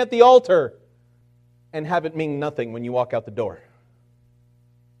weeping at the altar and have it mean nothing when you walk out the door.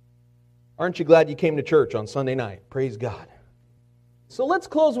 Aren't you glad you came to church on Sunday night? Praise God. So let's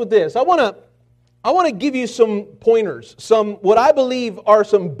close with this. I want to give you some pointers, some what I believe are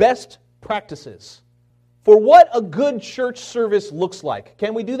some best practices for what a good church service looks like.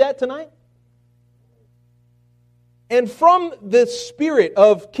 Can we do that tonight? And from the spirit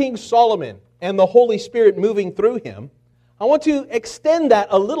of King Solomon and the Holy Spirit moving through him, I want to extend that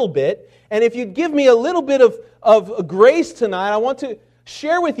a little bit. And if you'd give me a little bit of grace tonight, I want to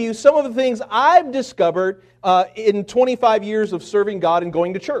share with you some of the things I've discovered in 25 years of serving God and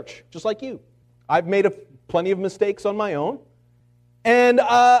going to church, just like you. I've made plenty of mistakes on my own. And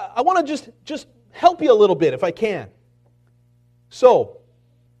I want to just help you a little bit if I can. So,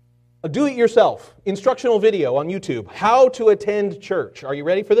 a do-it-yourself instructional video on YouTube. How to attend church. Are you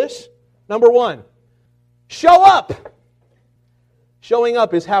ready for this? Number 1, show up. Showing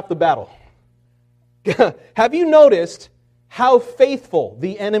up is half the battle. Have you noticed how faithful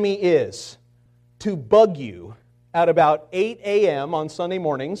the enemy is to bug you at about 8 a.m. on Sunday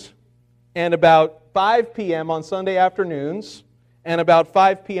mornings and about 5 p.m. on Sunday afternoons and about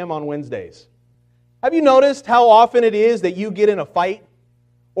 5 p.m. on Wednesdays? Have you noticed how often it is that you get in a fight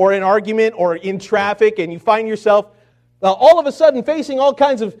or an argument or in traffic and you find yourself all of a sudden facing all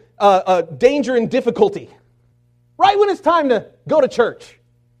kinds of danger and difficulty right when it's time to go to church?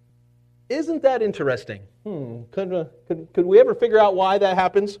 Isn't that interesting? Could we ever figure out why that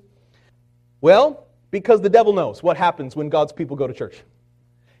happens? Well, because the devil knows what happens when God's people go to church.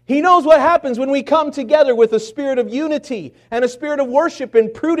 He knows what happens when we come together with a spirit of unity and a spirit of worship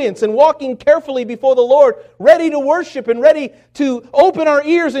and prudence and walking carefully before the Lord, ready to worship and ready to open our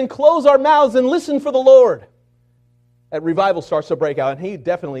ears and close our mouths and listen for the Lord. That revival starts to break out, and He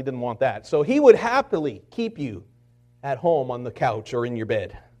definitely didn't want that. So He would happily keep you at home on the couch or in your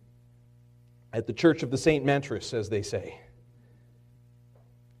bed. At the Church of the St. Mantrus, as they say.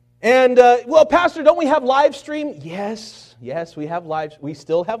 And, well, Pastor, don't we have live stream? Yes, we have we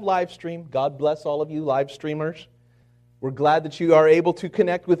still have live stream. God bless all of you live streamers. We're glad that you are able to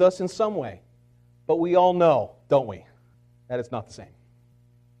connect with us in some way. But we all know, don't we, that it's not the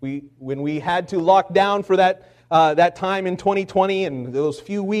same. When we had to lock down for that time in 2020 and those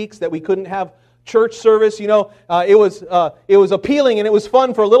few weeks that we couldn't have church service, it was appealing and it was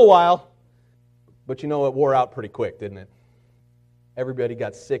fun for a little while. But it wore out pretty quick, didn't it? Everybody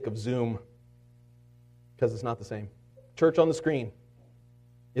got sick of Zoom because it's not the same. Church on the screen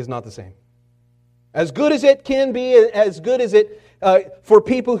is not the same. As good as it can be, as good as it for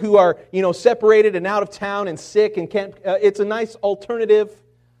people who are separated and out of town and sick and can't. It's a nice alternative.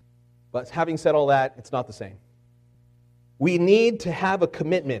 But having said all that, it's not the same. We need to have a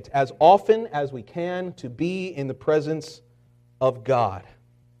commitment as often as we can to be in the presence of God.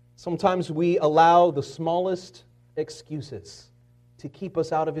 Sometimes we allow the smallest excuses to keep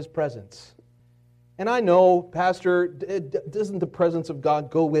us out of His presence. And I know, Pastor, doesn't the presence of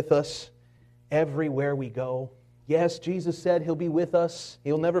God go with us everywhere we go? Yes, Jesus said He'll be with us.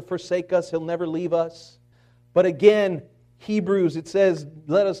 He'll never forsake us. He'll never leave us. But again, Hebrews, it says,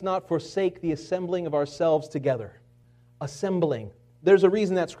 let us not forsake the assembling of ourselves together. Assembling. There's a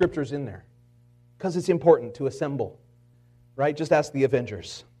reason that scripture's in there. Because it's important to assemble. Right? Just ask the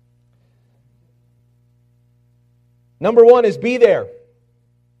Avengers. Number 1 is be there.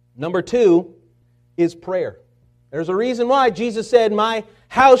 Number 2 is prayer. There's a reason why Jesus said, my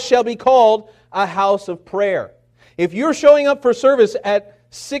house shall be called a house of prayer. If you're showing up for service at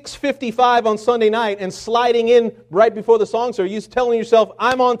 6:55 on Sunday night and sliding in right before the song starts, you're telling yourself,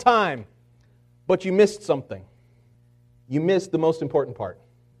 I'm on time, but you missed something. You missed the most important part.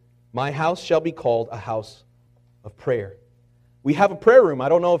 My house shall be called a house of prayer. We have a prayer room. I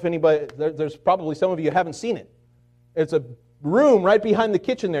don't know if anybody, there's probably some of you who haven't seen it. It's a room right behind the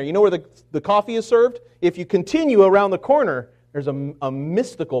kitchen there. You know where the coffee is served? If you continue around the corner, there's a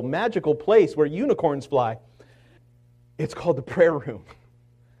mystical, magical place where unicorns fly. It's called the prayer room.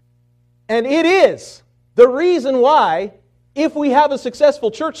 And it is the reason why, if we have a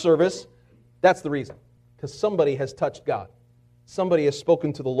successful church service, that's the reason. Because somebody has touched God. Somebody has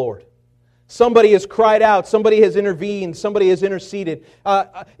spoken to the Lord. Somebody has cried out. Somebody has intervened. Somebody has interceded.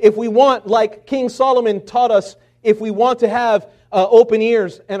 If we want, like King Solomon taught us, if we want to have open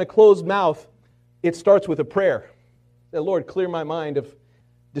ears and a closed mouth, it starts with a prayer. Say, Lord, clear my mind of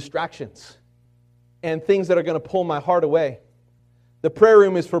distractions and things that are going to pull my heart away. The prayer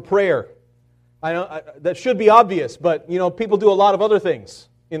room is for prayer. I know that should be obvious, but people do a lot of other things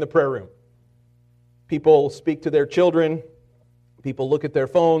in the prayer room. People speak to their children. People look at their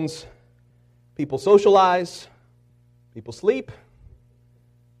phones. People socialize. People sleep.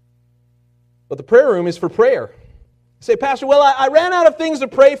 But the prayer room is for prayer. You say, Pastor, well, I ran out of things to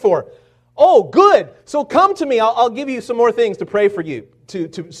pray for. Oh, good. So come to me. I'll give you some more things to pray for you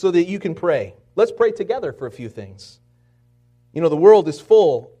so that you can pray. Let's pray together for a few things. The world is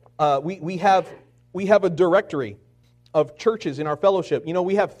full. We have a directory of churches in our fellowship.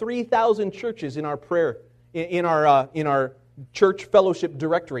 We have 3,000 churches in our prayer in our church fellowship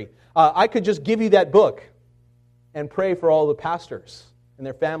directory. I could just give you that book and pray for all the pastors and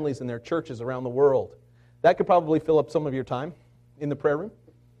their families and their churches around the world. That could probably fill up some of your time in the prayer room.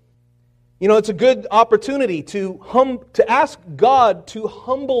 It's a good opportunity to ask God to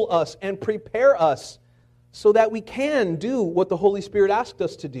humble us and prepare us so that we can do what the Holy Spirit asked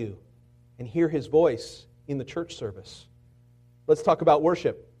us to do and hear His voice in the church service. Let's talk about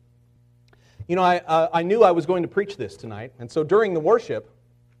worship. I knew I was going to preach this tonight, and so during the worship,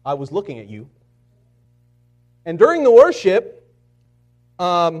 I was looking at you. And during the worship,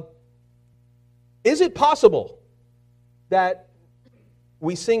 is it possible that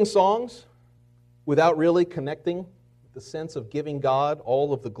we sing songs without really connecting with the sense of giving God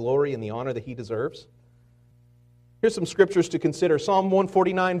all of the glory and the honor that He deserves? Here's some scriptures to consider. Psalm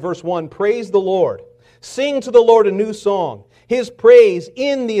 149, verse 1, praise the Lord. Sing to the Lord a new song, His praise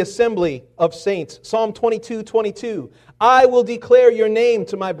in the assembly of saints. Psalm 22, 22, I will declare your name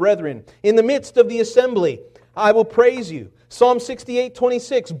to my brethren. In the midst of the assembly, I will praise you. Psalm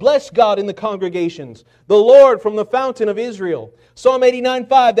 68:26, bless God in the congregations, the Lord from the fountain of Israel. Psalm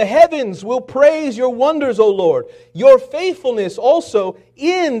 89:5, the heavens will praise your wonders, O Lord, your faithfulness also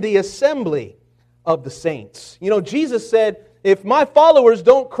in the assembly of the saints. You know, Jesus said, if my followers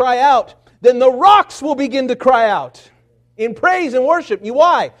don't cry out, then the rocks will begin to cry out in praise and worship.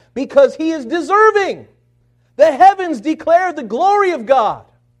 Why? Because He is deserving. The heavens declare the glory of God.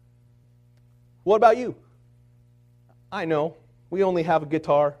 What about you? I know, we only have a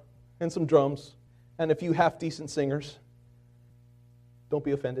guitar and some drums and a few half-decent singers. Don't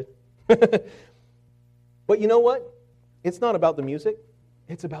be offended. But you know what? It's not about the music.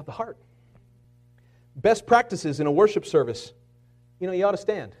 It's about the heart. Best practices in a worship service. You know, you ought to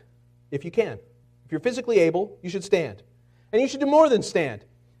stand if you can. If you're physically able, you should stand. And you should do more than stand.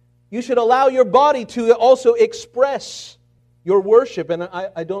 You should allow your body to also express your worship. And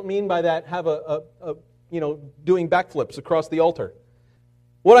I don't mean by that have doing backflips across the altar.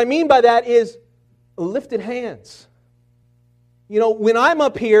 What I mean by that is lifted hands. You know, when I'm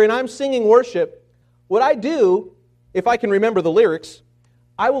up here and I'm singing worship, what I do, if I can remember the lyrics,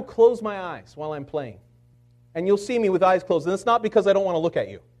 I will close my eyes while I'm playing. And you'll see me with eyes closed. And it's not because I don't want to look at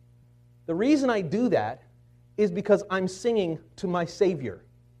you. The reason I do that is because I'm singing to my Savior.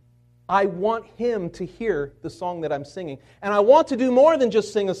 I want Him to hear the song that I'm singing. And I want to do more than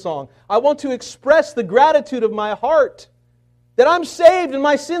just sing a song. I want to express the gratitude of my heart that I'm saved and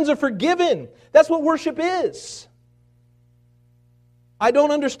my sins are forgiven. That's what worship is. I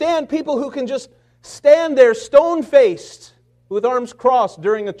don't understand people who can just stand there stone-faced with arms crossed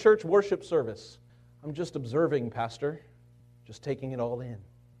during a church worship service. I'm just observing, Pastor. Just taking it all in.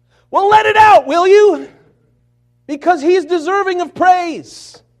 Well, let it out, will you? Because He's deserving of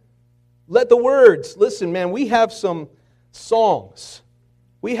praise. Let the words, listen, man, we have some songs.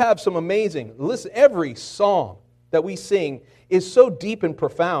 We have some amazing, listen, every song that we sing is so deep and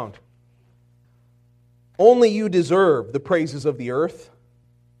profound. Only you deserve the praises of the earth.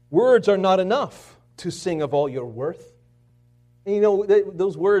 Words are not enough to sing of all your worth. And you know,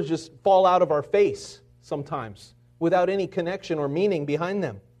 those words just fall out of our face sometimes without any connection or meaning behind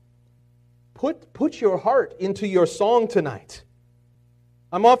them. Put your heart into your song tonight.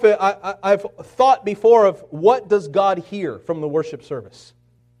 I've thought before of what does God hear from the worship service?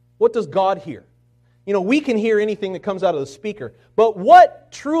 What does God hear? You know, we can hear anything that comes out of the speaker, but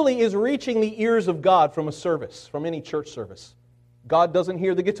what truly is reaching the ears of God from a service, from any church service? God doesn't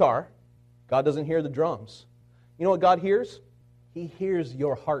hear the guitar. God doesn't hear the drums. You know what God hears? He hears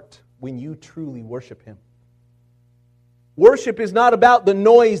your heart when you truly worship Him. Worship is not about the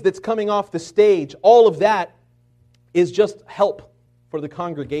noise that's coming off the stage. All of that is just help for the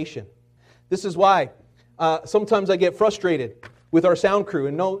congregation. This is why sometimes I get frustrated with our sound crew.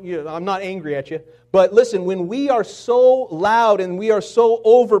 And no, I'm not angry at you. But listen, when we are so loud and we are so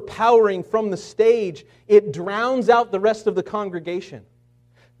overpowering from the stage, it drowns out the rest of the congregation.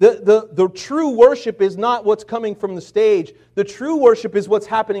 The true worship is not what's coming from the stage. The true worship is what's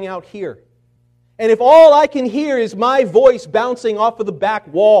happening out here. And if all I can hear is my voice bouncing off of the back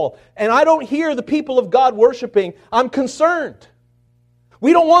wall, and I don't hear the people of God worshiping, I'm concerned.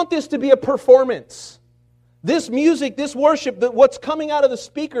 We don't want this to be a performance. This music, this worship, what's coming out of the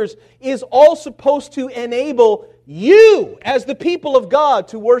speakers is all supposed to enable you as the people of God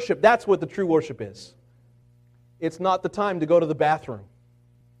to worship. That's what the true worship is. It's not the time to go to the bathroom.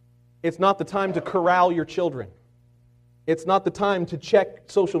 It's not the time to corral your children. It's not the time to check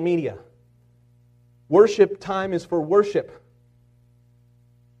social media. Worship time is for worship.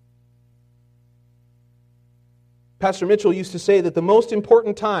 Pastor Mitchell used to say that the most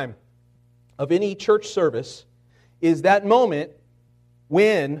important time of any church service is that moment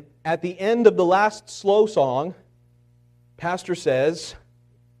when, at the end of the last slow song, Pastor says,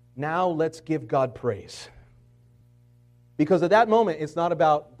 "Now let's give God praise." Because at that moment, it's not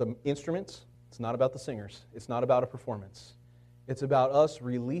about the instruments, it's not about the singers, it's not about a performance. It's about us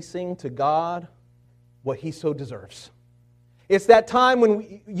releasing to God what He so deserves. It's that time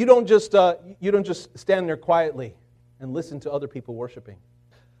when you don't just stand there quietly and listen to other people worshiping.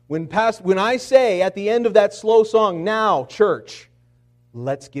 When I say at the end of that slow song, "Now, church,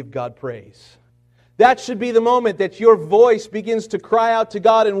 let's give God praise," that should be the moment that your voice begins to cry out to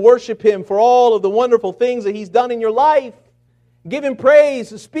God and worship Him for all of the wonderful things that He's done in your life. Give Him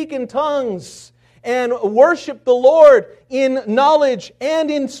praise, speak in tongues, and worship the Lord in knowledge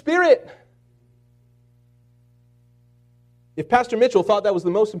and in spirit. If Pastor Mitchell thought that was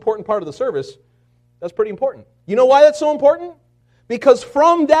the most important part of the service, that's pretty important. You know why that's so important? Because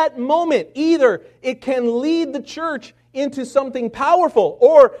from that moment, either it can lead the church into something powerful,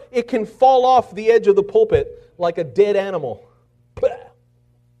 or it can fall off the edge of the pulpit like a dead animal.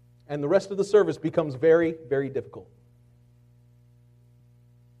 And the rest of the service becomes very, very difficult.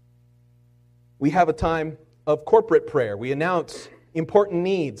 We have a time of corporate prayer. We announce important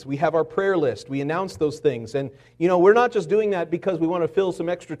needs. We have our prayer list. We announce those things. And, we're not just doing that because we want to fill some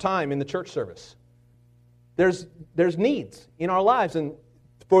extra time in the church service. There's needs in our lives, and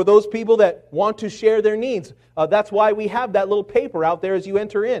for those people that want to share their needs, that's why we have that little paper out there as you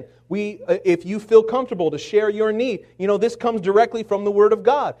enter in. If you feel comfortable to share your need, this comes directly from the Word of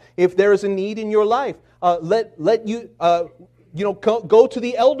God. If there is a need in your life, let you go to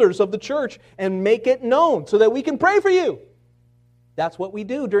the elders of the church and make it known so that we can pray for you. That's what we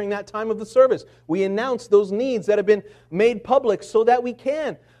do during that time of the service. We announce those needs that have been made public so that we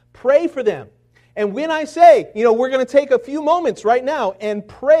can pray for them. And when I say, we're going to take a few moments right now and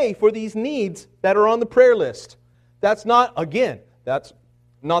pray for these needs that are on the prayer list, that's not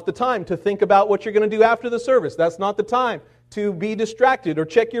the time to think about what you're going to do after the service. That's not the time to be distracted or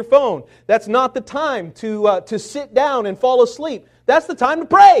check your phone. That's not the time to sit down and fall asleep. That's the time to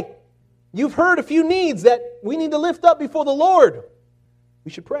pray. You've heard a few needs that we need to lift up before the Lord. We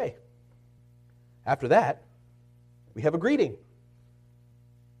should pray. After that, we have a greeting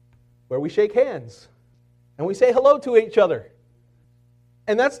where we shake hands and we say hello to each other.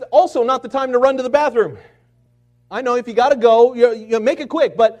 And that's also not the time to run to the bathroom. I know if you got to go, you make it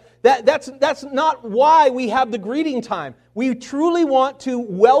quick, but that's not why we have the greeting time. We truly want to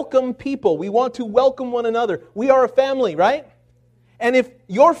welcome people. We want to welcome one another. We are a family, right? And if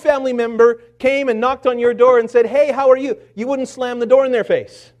your family member came and knocked on your door and said, "Hey, how are you?" you wouldn't slam the door in their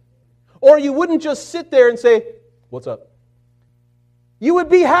face. Or you wouldn't just sit there and say, "What's up?" You would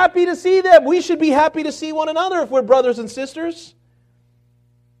be happy to see them. We should be happy to see one another if we're brothers and sisters.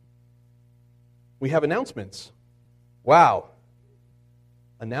 We have announcements. Wow.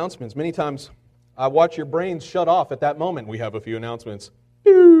 Announcements. Many times I watch your brains shut off at that moment. We have a few announcements.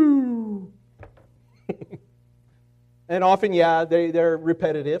 And often, they're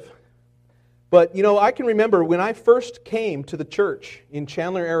repetitive. But, I can remember when I first came to the church in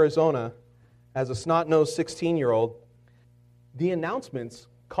Chandler, Arizona, as a snot-nosed 16-year-old, the announcements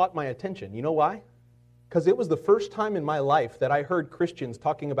caught my attention. You know why? Because it was the first time in my life that I heard Christians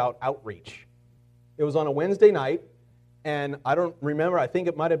talking about outreach. It was on a Wednesday night, and I don't remember, I think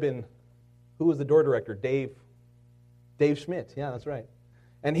it might have been, who was the door director? Dave Schmidt. Yeah, that's right.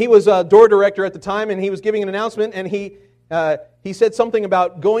 And he was a door director at the time, and he was giving an announcement, and he said something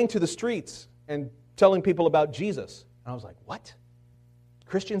about going to the streets and telling people about Jesus. And I was like, what?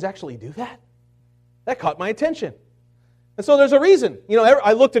 Christians actually do that? That caught my attention. And so there's a reason.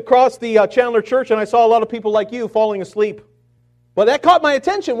 I looked across the Chandler Church, and I saw a lot of people like you falling asleep. But that caught my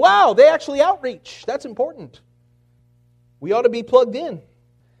attention. Wow, they actually outreach. That's important. We ought to be plugged in,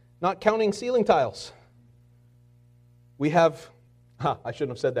 not counting ceiling tiles. We have... I shouldn't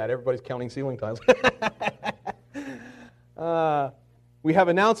have said that. Everybody's counting ceiling tiles. We have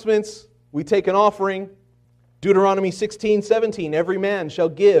announcements. We take an offering. Deuteronomy 16:17. Every man shall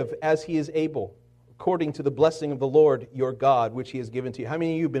give as he is able, according to the blessing of the Lord your God, which He has given to you. How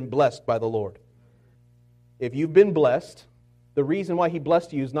many of you have been blessed by the Lord? If you've been blessed, the reason why He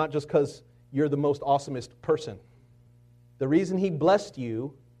blessed you is not just because you're the most awesomest person. The reason He blessed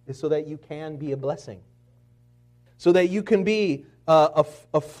you is so that you can be a blessing. So that you can be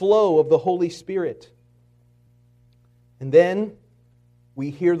a flow of the Holy Spirit. And then we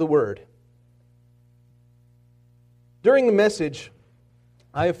hear the Word. During the message,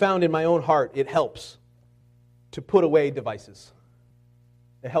 I have found in my own heart it helps to put away devices.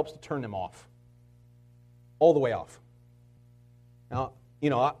 It helps to turn them off. All the way off. Now,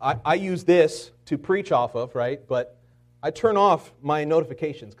 I use this to preach off of, right? But I turn off my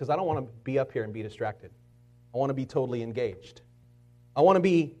notifications because I don't want to be up here and be distracted. I want to be totally engaged. I want to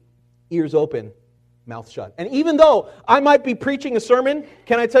be ears open, mouth shut. And even though I might be preaching a sermon,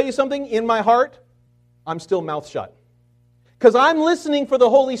 can I tell you something? In my heart, I'm still mouth shut. Because I'm listening for the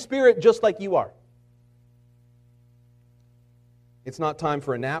Holy Spirit just like you are. It's not time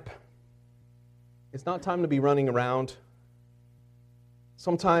for a nap. It's not time to be running around.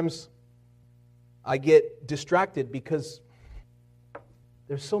 Sometimes I get distracted because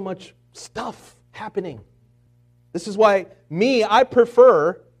there's so much stuff happening. This is why I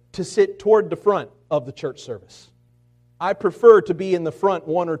prefer to sit toward the front of the church service. I prefer to be in the front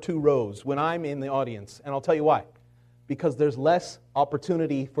 1 or 2 rows when I'm in the audience. And I'll tell you why. Because there's less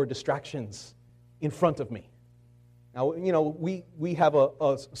opportunity for distractions in front of me. Now, we have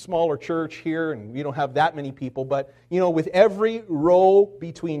a smaller church here, and we don't have that many people. But, with every row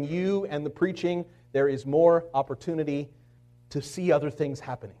between you and the preaching, there is more opportunity to see other things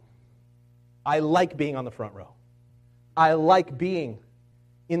happening. I like being on the front row. I like being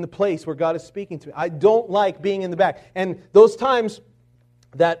in the place where God is speaking to me. I don't like being in the back. And those times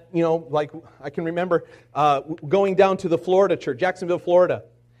that, like I can remember going down to the Florida church, Jacksonville, Florida,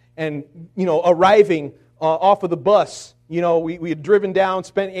 and, arriving off of the bus. We had driven down,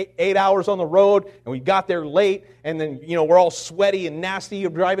 spent 8 hours on the road, and we got there late, and then, we're all sweaty and nasty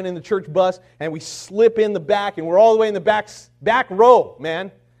driving in the church bus, and we slip in the back, and we're all the way in the back row,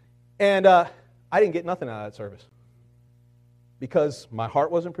 man. And I didn't get nothing out of that service because my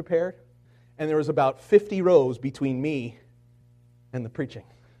heart wasn't prepared, and there was about 50 rows between me and the preaching.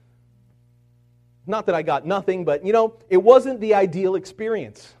 Not that I got nothing, but, it wasn't the ideal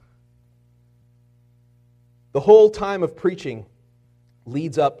experience. The whole time of preaching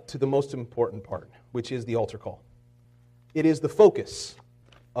leads up to the most important part, which is the altar call. It is the focus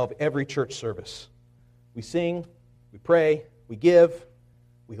of every church service. We sing, we pray, we give,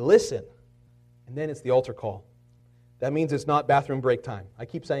 we listen, and then it's the altar call. That means it's not bathroom break time. I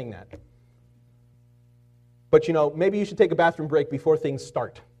keep saying that. But maybe you should take a bathroom break before things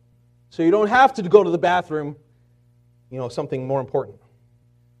start. So you don't have to go to the bathroom, something more important.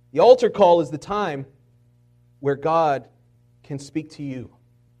 The altar call is the time where God can speak to you,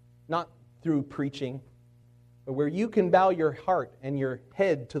 not through preaching, but where you can bow your heart and your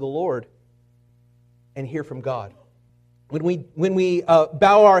head to the Lord and hear from God. When we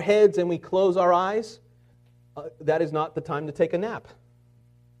bow our heads and we close our eyes, that is not the time to take a nap.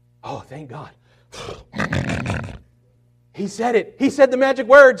 Oh, thank God. He said it. He said the magic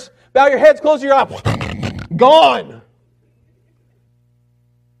words. Bow your heads, close your eyes. Gone.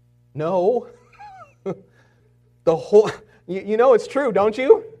 No. The whole, it's true, don't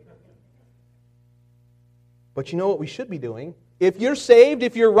you? But you know what we should be doing? If you're saved,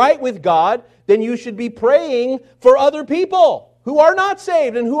 if you're right with God, then you should be praying for other people who are not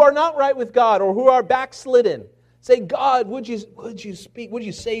saved and who are not right with God or who are backslidden. Say, God, would you speak? Would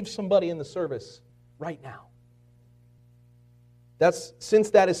you save somebody in the service right now? Since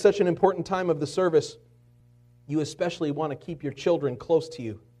that is such an important time of the service, you especially want to keep your children close to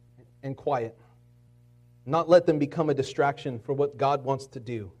you and quiet. Not let them become a distraction for what God wants to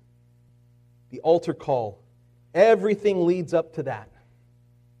do. The altar call, everything leads up to that.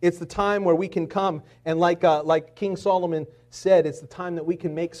 It's the time where we can come, and like King Solomon said, it's the time that we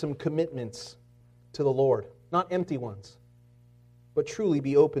can make some commitments to the Lord. Not empty ones, but truly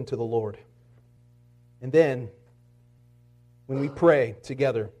be open to the Lord. And then, when we pray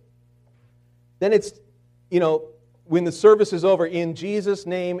together, then it's, when the service is over, in Jesus'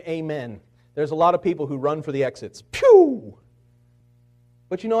 name, amen. There's a lot of people who run for the exits. Pew!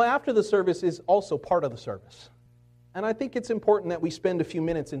 But after the service is also part of the service. And I think it's important that we spend a few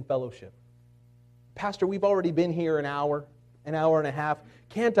minutes in fellowship. Pastor, we've already been here an hour and a half.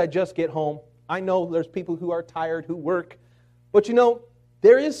 Can't I just get home? I know there's people who are tired, who work. But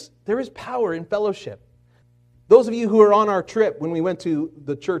there is power in fellowship. Those of you who are on our trip when we went to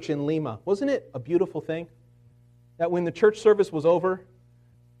the church in Lima, wasn't it a beautiful thing? That when the church service was over,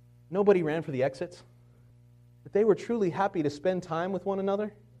 nobody ran for the exits. But they were truly happy to spend time with one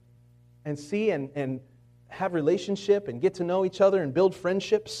another and see and have relationship and get to know each other and build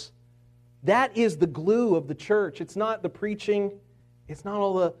friendships. That is the glue of the church. It's not the preaching. It's not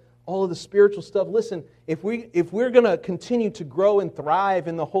all of the spiritual stuff. Listen, if we're going to continue to grow and thrive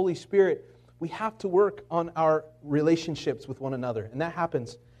in the Holy Spirit, we have to work on our relationships with one another. And that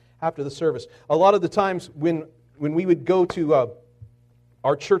happens after the service. A lot of the times when we would go to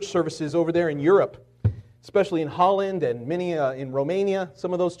our church services over there in Europe, especially in Holland and many in Romania,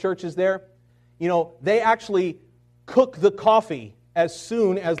 some of those churches there, they actually cook the coffee as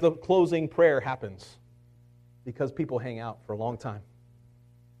soon as the closing prayer happens because people hang out for a long time.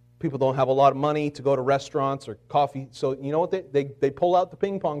 People don't have a lot of money to go to restaurants or coffee, so you know what? They pull out the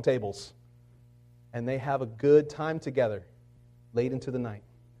ping pong tables and they have a good time together late into the night.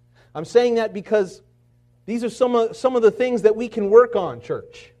 I'm saying that because these are some of the things that we can work on,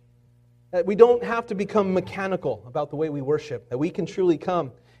 church. That we don't have to become mechanical about the way we worship. That we can truly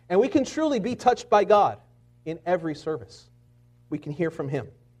come and we can truly be touched by God in every service. We can hear from Him.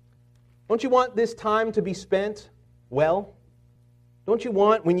 Don't you want this time to be spent well? Don't you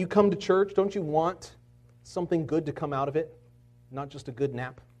want, when you come to church, don't you want something good to come out of it? Not just a good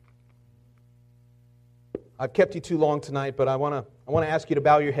nap? I've kept you too long tonight, but I want to ask you to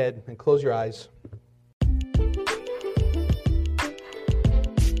bow your head and close your eyes.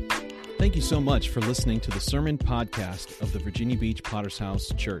 Thank Thank you so much for listening to the sermon podcast of the Virginia Beach Potter's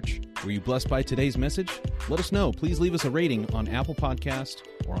House Church. Were you blessed by today's message? Let us know. Please leave us a rating on Apple Podcast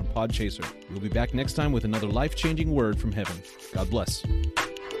or on Podchaser. We'll be back next time with another life-changing word from heaven. God bless.